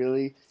and, like,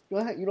 really,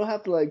 you don't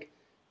have to, like,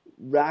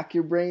 rack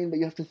your brain, but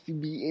you have to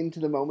be into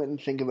the moment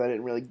and think about it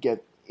and really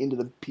get into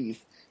the piece.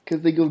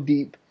 Because they go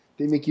deep.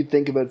 They make you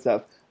think about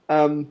stuff.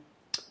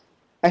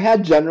 I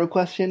had general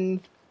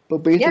questions, but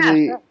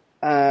basically,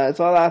 Yeah.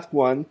 so I'll ask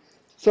one.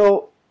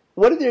 So,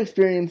 what has your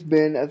experience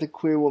been as a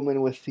queer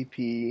woman with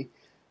CP?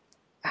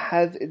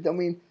 Because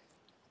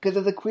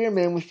as a queer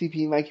man with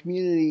CP, my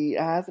community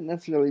hasn't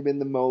necessarily been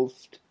the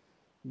most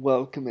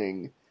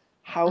welcoming.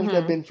 How has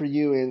that been for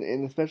you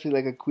in especially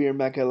like a queer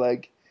mecca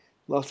like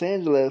Los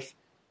Angeles?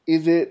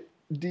 Do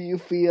you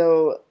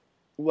feel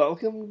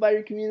welcomed by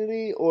your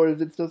community, or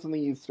is it still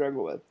something you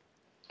struggle with?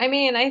 I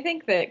mean, I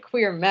think that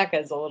queer mecca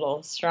is a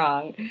little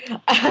strong.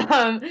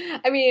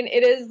 I mean,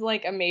 it is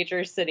like a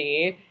major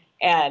city,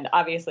 and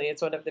obviously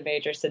it's one of the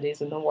major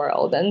cities in the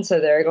world, and so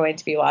there are going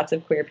to be lots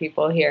of queer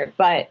people here.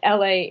 But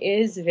LA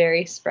is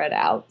very spread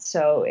out,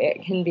 so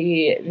it can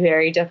be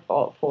very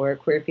difficult for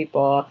queer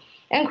people,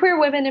 and queer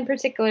women in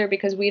particular,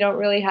 because we don't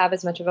really have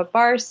as much of a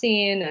bar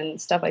scene and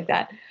stuff like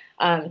that,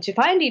 to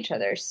find each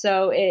other.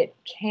 So it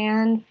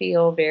can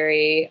feel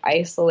very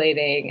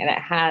isolating, and it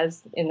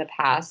has in the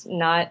past,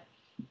 not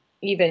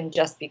even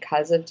just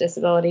because of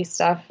disability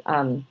stuff,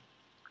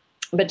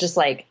 but just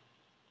like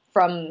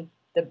from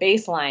the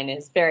baseline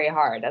is very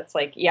hard. It's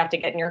like you have to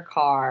get in your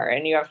car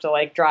and you have to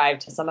like drive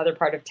to some other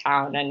part of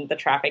town, and the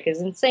traffic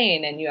is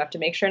insane, and you have to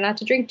make sure not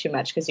to drink too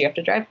much because you have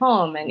to drive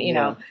home, and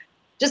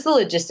just the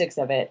logistics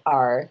of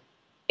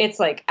it's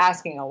like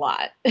asking a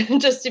lot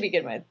just to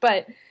begin with.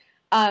 But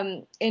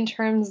in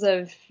terms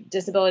of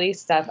disability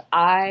stuff,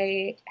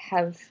 I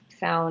have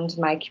found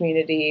my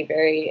community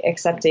very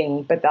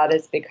accepting, but that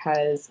is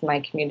because my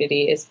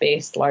community is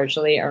based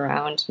largely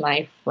around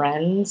my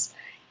friends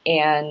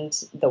and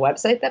the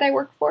website that I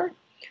work for.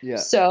 Yeah.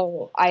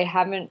 So I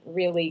haven't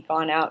really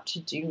gone out to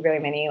do very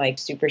many like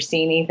super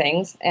sceney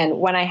things.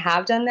 And when I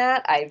have done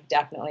that, I've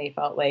definitely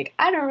felt like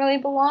I don't really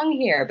belong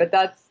here, but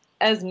that's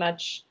as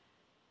much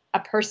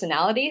a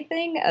personality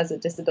thing as a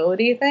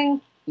disability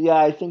thing. Yeah,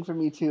 I think for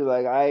me too,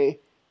 like I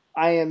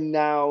am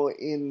now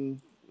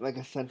in like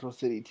a central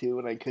city too,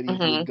 and I could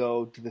easily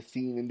go to the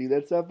scene and do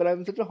that stuff, but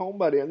I'm such a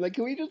homebody. I'm like,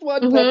 can we just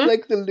watch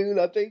Netflix and do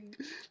nothing?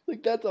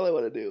 Like that's all I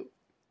want to do.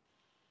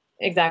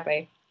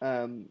 Exactly.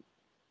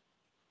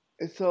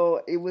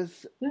 So it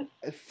was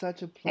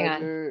such a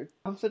pleasure.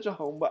 I'm such a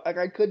homebody. Like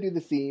I could do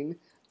the scene,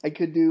 I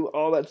could do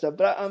all that stuff,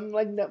 but I'm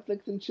like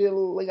Netflix and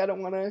chill. Like I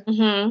don't want to.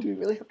 Do we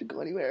really have to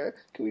go anywhere?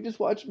 Can we just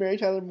watch Mary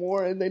Tyler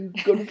Moore and then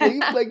go to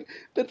sleep? Like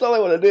that's all I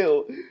want to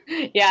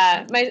do.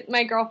 Yeah,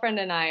 my girlfriend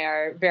and I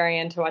are very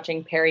into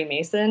watching Perry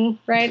Mason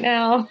right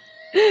now,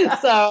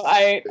 so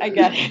I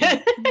get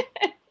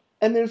it.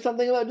 And there's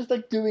something about just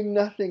like doing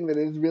nothing that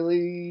is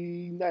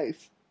really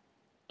nice.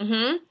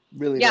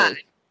 Really nice.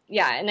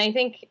 Yeah, and I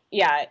think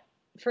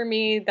for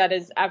me, that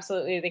is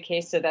absolutely the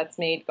case. So that's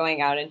made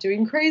going out and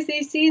doing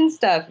crazy scene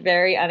stuff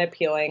very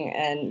unappealing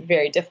and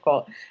very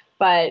difficult.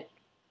 And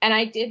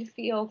I did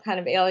feel kind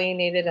of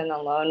alienated and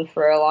alone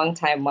for a long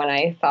time when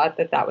I thought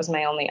that was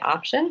my only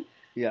option.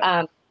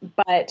 Yeah.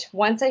 But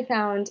once I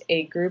found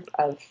a group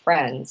of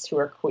friends who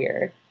are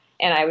queer,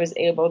 and I was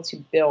able to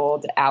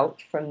build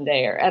out from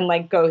there and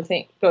like go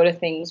to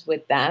things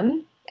with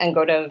them and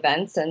go to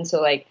events. And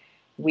so like,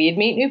 we'd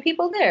meet new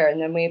people there, and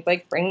then we'd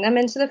like bring them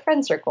into the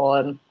friend circle.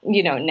 And,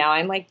 now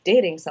I'm like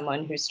dating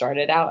someone who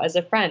started out as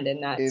a friend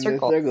in that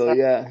circle. So,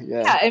 yeah.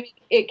 I mean,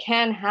 it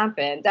can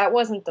happen. That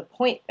wasn't the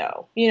point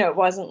though. It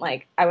wasn't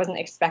like, I wasn't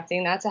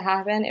expecting that to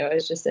happen. It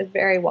was just a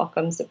very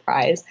welcome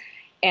surprise.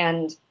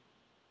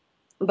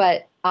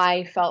 But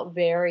I felt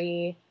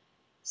very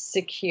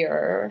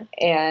secure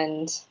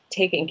and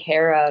taken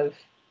care of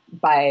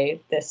by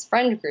this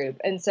friend group.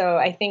 And so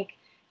I think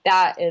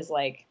that is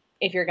like,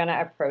 if you're going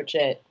to approach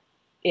it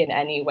in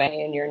any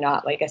way and you're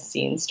not like a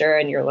scenester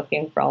and you're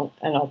looking for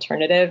an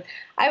alternative,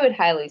 I would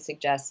highly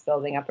suggest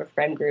building up a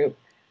friend group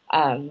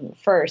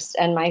first.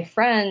 And my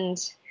friend,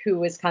 who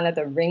was kind of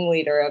the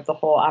ringleader of the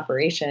whole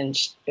operation,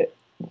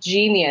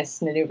 genius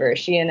maneuver,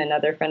 she and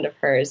another friend of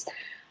hers,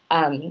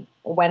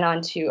 went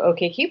on to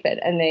OkCupid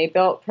and they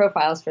built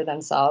profiles for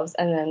themselves,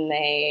 and then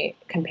they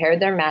compared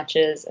their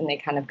matches and they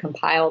kind of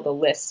compiled a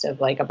list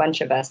of like a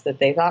bunch of us that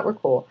they thought were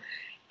cool.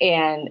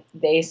 And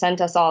they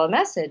sent us all a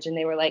message and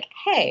they were like,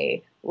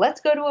 hey,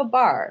 let's go to a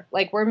bar.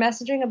 Like, we're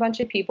messaging a bunch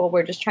of people.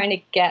 We're just trying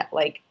to get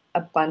like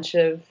a bunch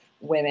of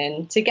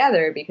women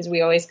together because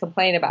we always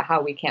complain about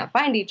how we can't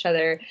find each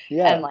other.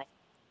 Yeah. And like,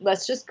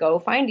 let's just go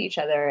find each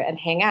other and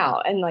hang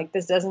out. And like,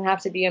 this doesn't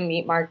have to be a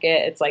meat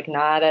market. It's like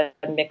not a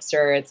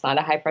mixer. It's not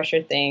a high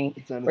pressure thing.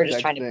 It's not a we're just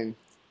sex trying thing.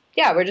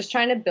 we're just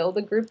trying to build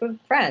a group of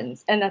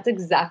friends. And that's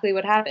exactly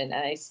what happened.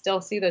 And I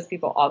still see those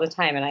people all the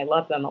time and I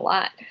love them a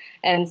lot.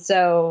 And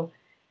so,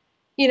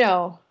 you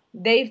know,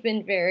 they've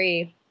been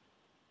very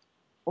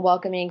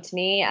welcoming to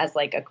me as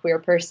like a queer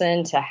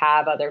person. To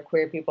have other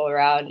queer people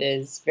around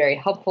is very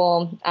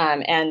helpful.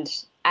 And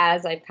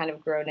as I've kind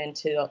of grown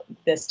into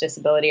this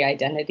disability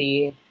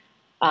identity,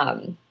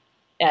 and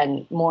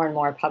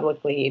more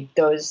publicly,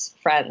 those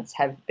friends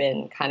have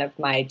been kind of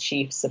my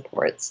chief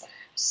supports.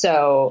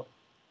 So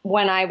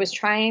when I was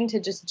trying to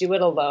just do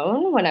it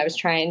alone, when I was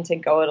trying to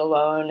go it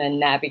alone and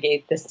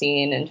navigate the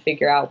scene and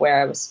figure out where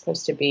I was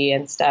supposed to be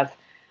and stuff,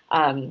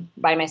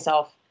 by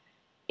myself,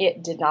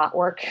 it did not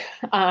work.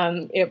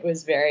 It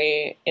was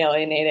very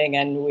alienating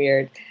and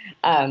weird.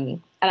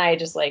 And I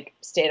just like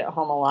stayed at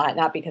home a lot,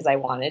 not because I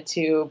wanted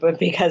to, but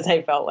because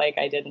I felt like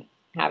I didn't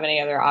have any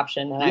other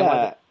option and I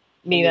wasn't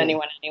meet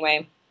anyone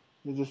anyway.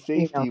 There's a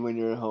safety when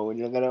you're at home and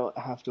you're not going to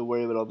have to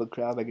worry about all the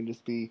crap. I can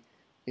just be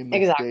in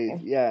my space.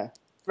 Yeah.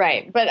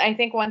 Right. But I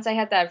think once I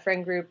had that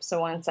friend group,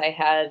 so once I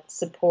had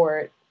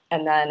support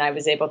and then I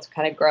was able to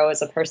kind of grow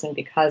as a person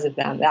because of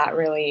them, that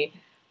really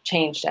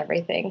changed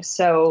everything.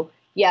 So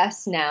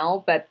yes,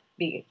 now,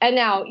 and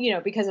now, you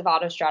know, because of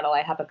Autostraddle,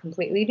 I have a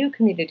completely new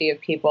community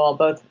of people,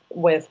 both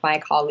with my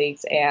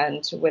colleagues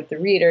and with the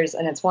readers,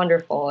 and it's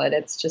wonderful. And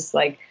it's just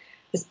like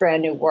this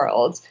brand new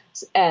world.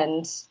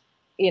 And,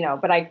 you know,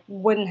 but I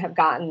wouldn't have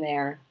gotten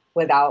there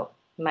without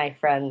my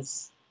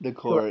friends. The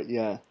core,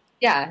 Yeah,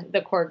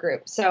 the core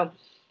group. So,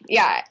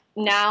 yeah,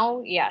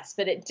 now, yes,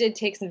 but it did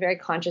take some very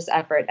conscious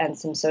effort and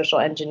some social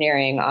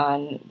engineering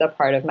on the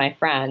part of my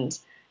friend.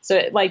 So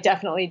it like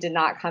definitely did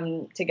not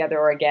come together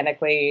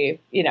organically.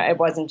 You know, it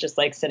wasn't just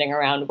like sitting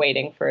around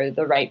waiting for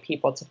the right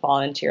people to fall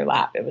into your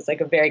lap. It was like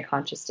a very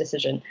conscious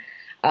decision.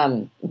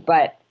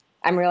 But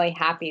I'm really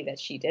happy that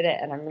she did it,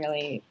 and I'm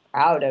really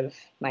proud of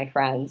my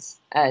friends.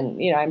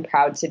 And, you know, I'm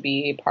proud to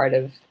be part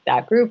of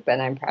that group,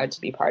 and I'm proud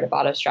to be part of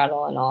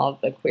Autostraddle, and all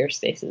of the queer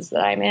spaces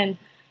that I'm in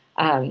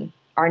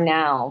are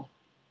now,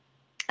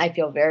 I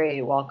feel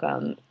very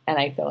welcome, and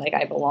I feel like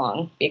I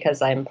belong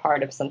because I'm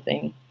part of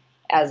something,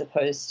 as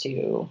opposed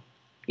to,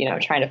 you know,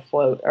 trying to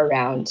float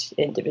around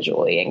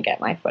individually and get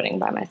my footing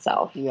by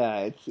myself.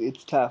 Yeah,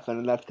 it's tough,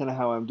 and that's kind of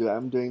how I'm doing.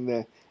 I'm doing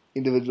the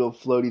individual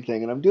floaty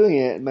thing, and I'm doing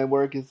it. And my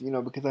work is, you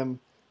know, because I'm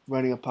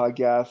running a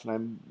podcast,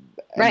 and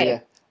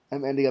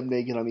I'm ending up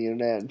naked on the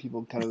internet, and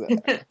people kind of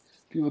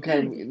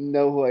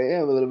know who I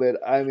am a little bit.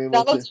 I'm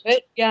able to.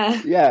 It, yeah.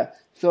 Yeah.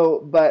 So,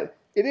 but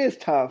it is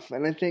tough,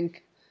 and I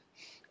think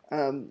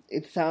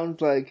it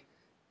sounds like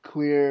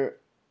your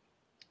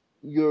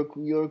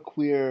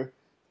queer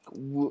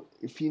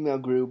female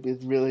group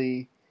is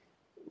really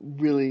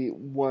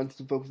wants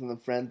to focus on the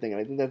friend thing, and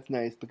I think that's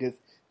nice because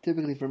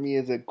typically for me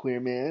as a queer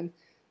man,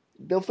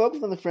 they'll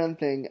focus on the friend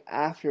thing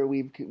after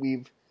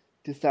we've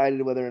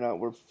decided whether or not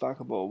we're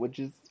fuckable, which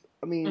is,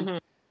 I mean,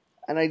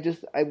 and I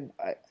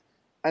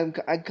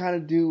kind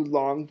of do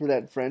long for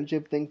that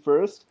friendship thing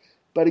first.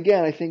 But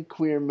again, I think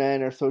queer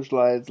men are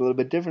socialized a little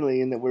bit differently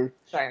in that we're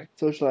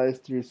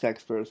socialized through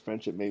sex first,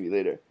 friendship maybe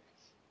later.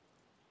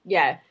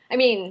 Yeah. I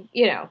mean,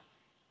 you know,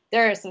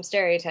 there are some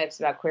stereotypes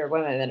about queer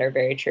women that are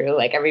very true.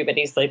 Like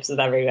everybody sleeps with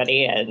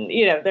everybody, and,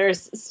 you know,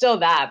 there's still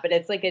that, but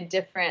it's like a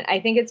different, I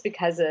think it's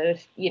because of,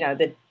 you know,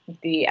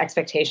 the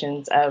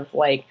expectations of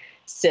like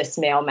cis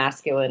male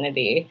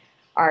masculinity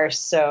are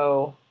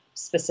so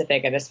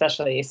specific, and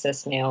especially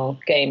cis male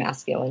gay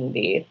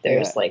masculinity.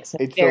 There's like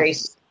some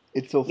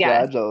it's so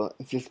fragile.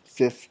 It's just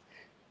cis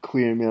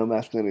queer male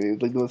masculinity.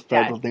 It's like the most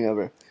fragile thing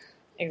ever.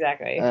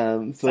 Exactly.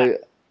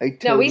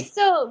 We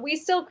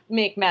still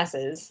make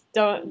messes.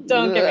 Don't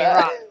get me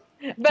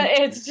wrong. But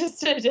it's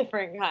just a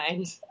different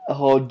kind. A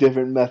whole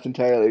different mess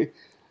entirely.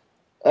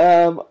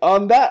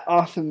 On that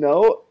awesome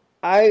note,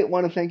 I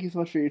want to thank you so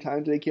much for your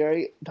time today,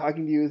 Carrie.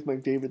 Talking to you is my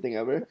favorite thing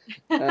ever.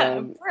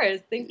 Of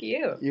course, thank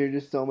you. You're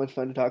just so much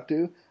fun to talk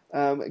to.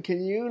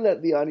 Can you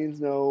let the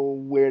audience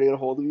know where to get a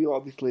hold of you?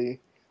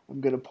 Obviously, I'm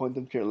going to point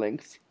them to your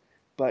links.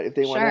 But if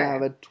they want to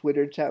have a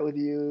Twitter chat with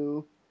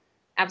you...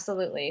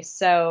 Absolutely.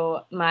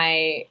 So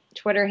my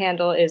Twitter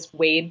handle is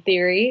Wade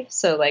Theory.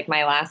 So like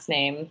my last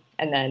name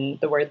and then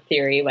the word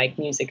theory, like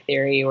music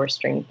theory or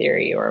string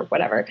theory or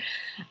whatever.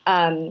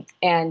 And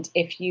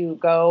if you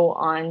go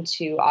on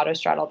to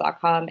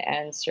autostraddle.com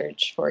and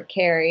search for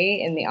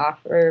Carrie in the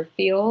offer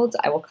field,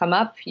 I will come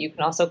up. You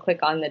can also click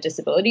on the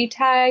disability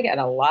tag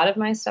and a lot of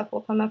my stuff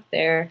will come up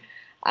there.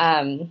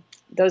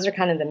 Those are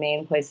kind of the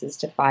main places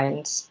to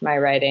find my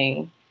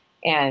writing.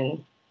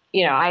 And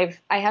I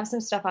have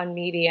some stuff on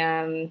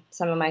Medium.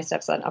 Some of my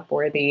stuff's on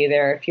Upworthy.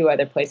 There are a few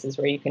other places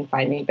where you can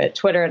find me, but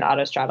Twitter and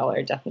Autostraddle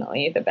are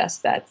definitely the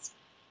best bets.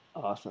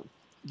 Awesome.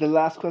 The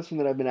last question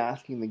that I've been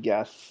asking the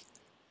guests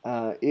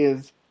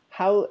is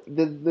how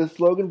the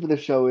slogan for the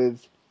show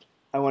is,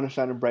 I want to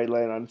shine a bright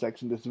light on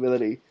sex and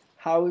disability.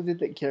 How is it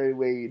that Carrie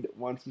Wade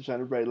wants to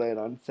shine a bright light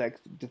on sex,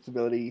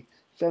 disability,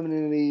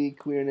 femininity,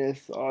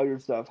 queerness, all your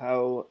stuff?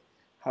 How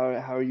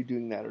are you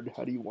doing that, or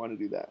how do you want to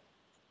do that?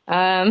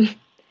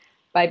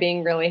 By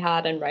being really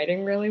hot and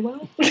writing really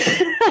well.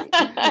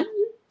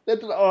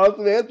 That's an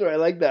awesome answer. I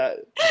like that.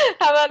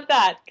 How about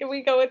that? Can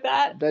we go with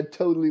that? That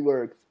totally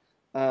works.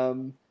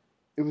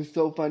 It was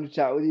so fun to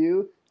chat with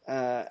you,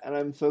 and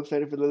I'm so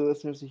excited for the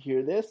listeners to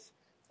hear this.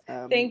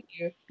 Thank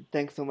you.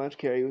 Thanks so much,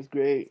 Carrie. It was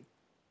great.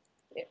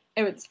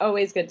 It was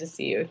always good to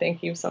see you.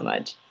 Thank you so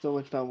much. So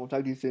much fun. We'll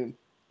talk to you soon.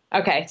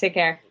 Okay, take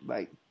care.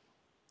 Bye.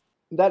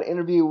 That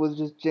interview was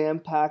just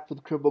jam-packed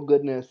with triple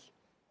goodness,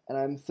 and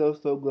I'm so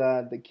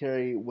glad that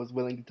Carrie was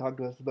willing to talk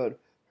to us about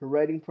her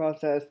writing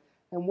process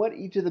and what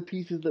each of the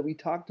pieces that we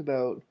talked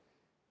about,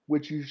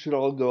 which you should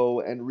all go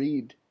and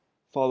read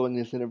following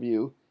this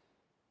interview.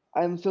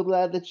 I'm so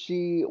glad that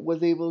she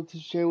was able to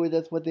share with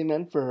us what they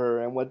meant for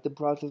her and what the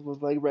process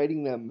was like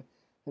writing them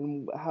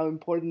and how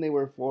important they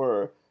were for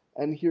her.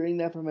 And hearing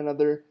that from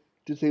another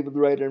disabled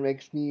writer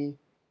makes me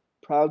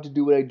proud to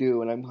do what I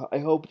do. And I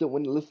hope that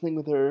when listening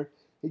with her,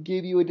 it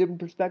gave you a different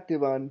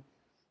perspective on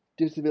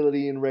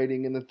disability in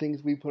writing and the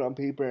things we put on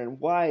paper and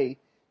why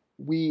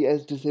we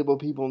as disabled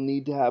people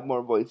need to have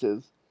more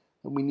voices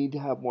and we need to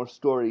have more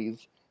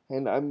stories.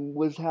 And I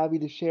was happy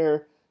to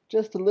share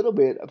just a little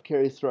bit of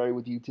Carrie's story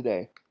with you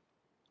today.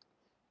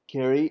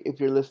 Carrie, if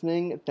you're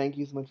listening, thank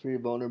you so much for your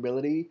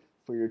vulnerability,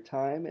 for your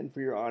time, and for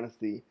your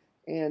honesty,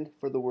 and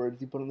for the words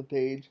you put on the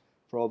page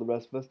for all the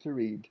rest of us to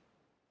read.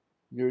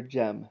 You're a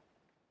gem.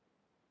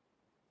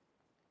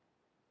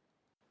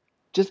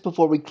 Just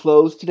before we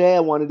close today,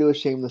 I want to do a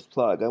shameless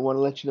plug. I want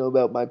to let you know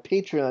about my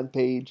Patreon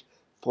page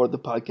for the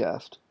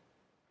podcast.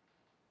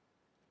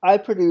 I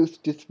produce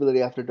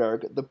Disability After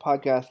Dark, the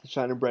podcast to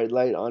shine a bright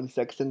light on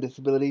sex and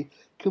disability,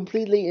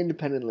 completely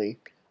independently.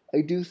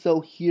 I do so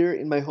here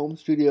in my home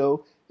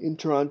studio in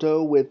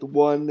Toronto with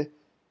one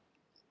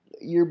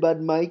earbud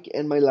mic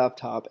and my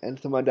laptop and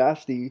some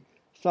Audacity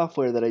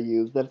software that I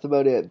use. That's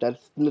about it.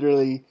 That's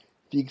literally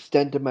the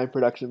extent of my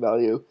production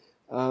value.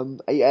 I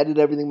edit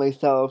everything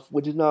myself,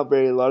 which is not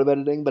a lot of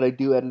editing, but I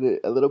do edit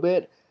it a little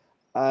bit.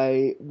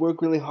 I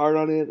work really hard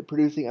on it,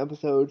 producing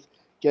episodes,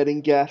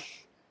 getting guests,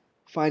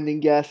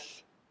 finding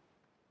guests,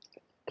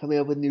 coming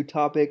up with new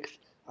topics.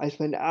 I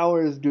spend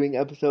hours doing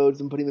episodes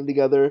and putting them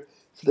together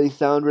so they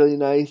sound really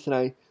nice, and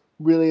I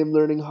really am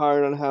learning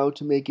hard on how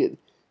to make it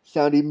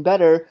sound even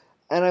better.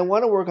 And I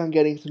want to work on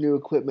getting some new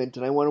equipment,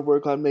 and I want to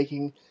work on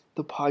making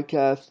the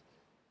podcast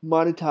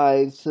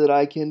monetized so that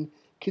I can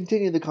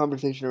continue the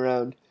conversation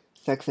around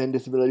sex and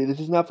disability. This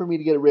is not for me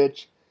to get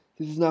rich.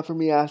 This is not for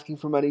me asking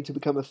for money to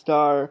become a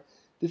star.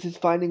 This is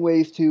finding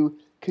ways to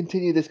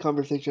continue this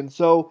conversation.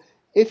 So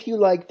if you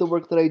like the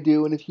work that I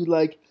do, and if you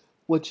like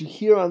what you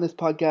hear on this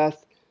podcast,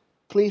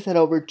 please head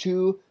over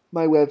to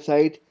my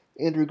website,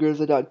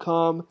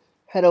 andrewgurza.com.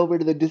 Head over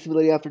to the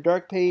Disability After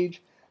Dark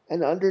page,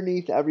 and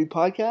underneath every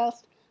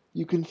podcast,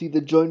 you can see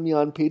the Join Me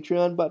on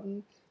Patreon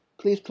button.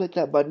 Please click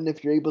that button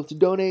if you're able to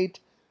donate.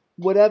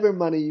 Whatever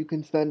money you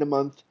can spend a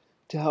month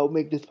to help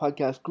make this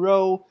podcast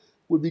grow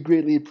would be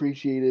greatly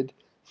appreciated.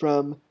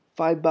 From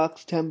 $5,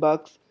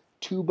 $10,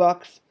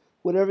 $2,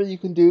 whatever you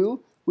can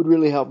do would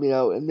really help me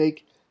out and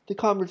make the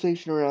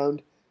conversation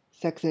around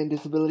sex and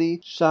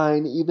disability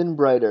shine even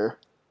brighter.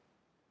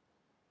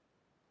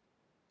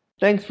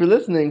 Thanks for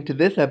listening to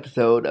this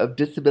episode of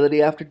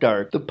Disability After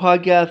Dark, the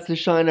podcast to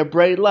shine a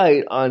bright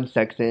light on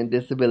sex and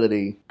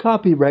disability.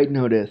 Copyright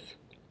notice.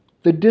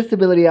 The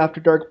Disability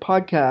After Dark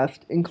podcast,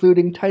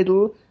 including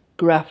title,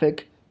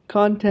 graphic,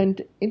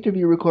 content,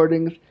 interview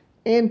recordings,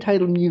 and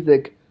title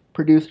music,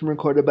 produced and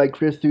recorded by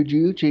Chris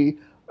Ujiuchi,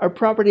 are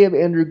property of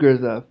Andrew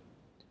Gurza.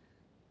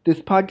 This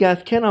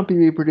podcast cannot be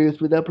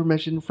reproduced without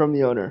permission from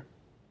the owner.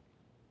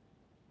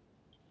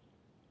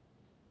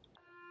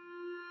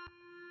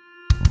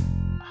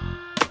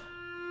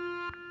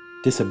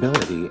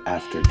 Disability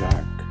After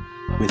Dark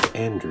with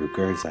Andrew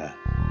Gurza,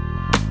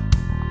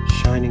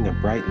 shining a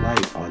bright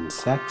light on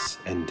sex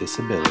and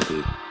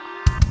disability.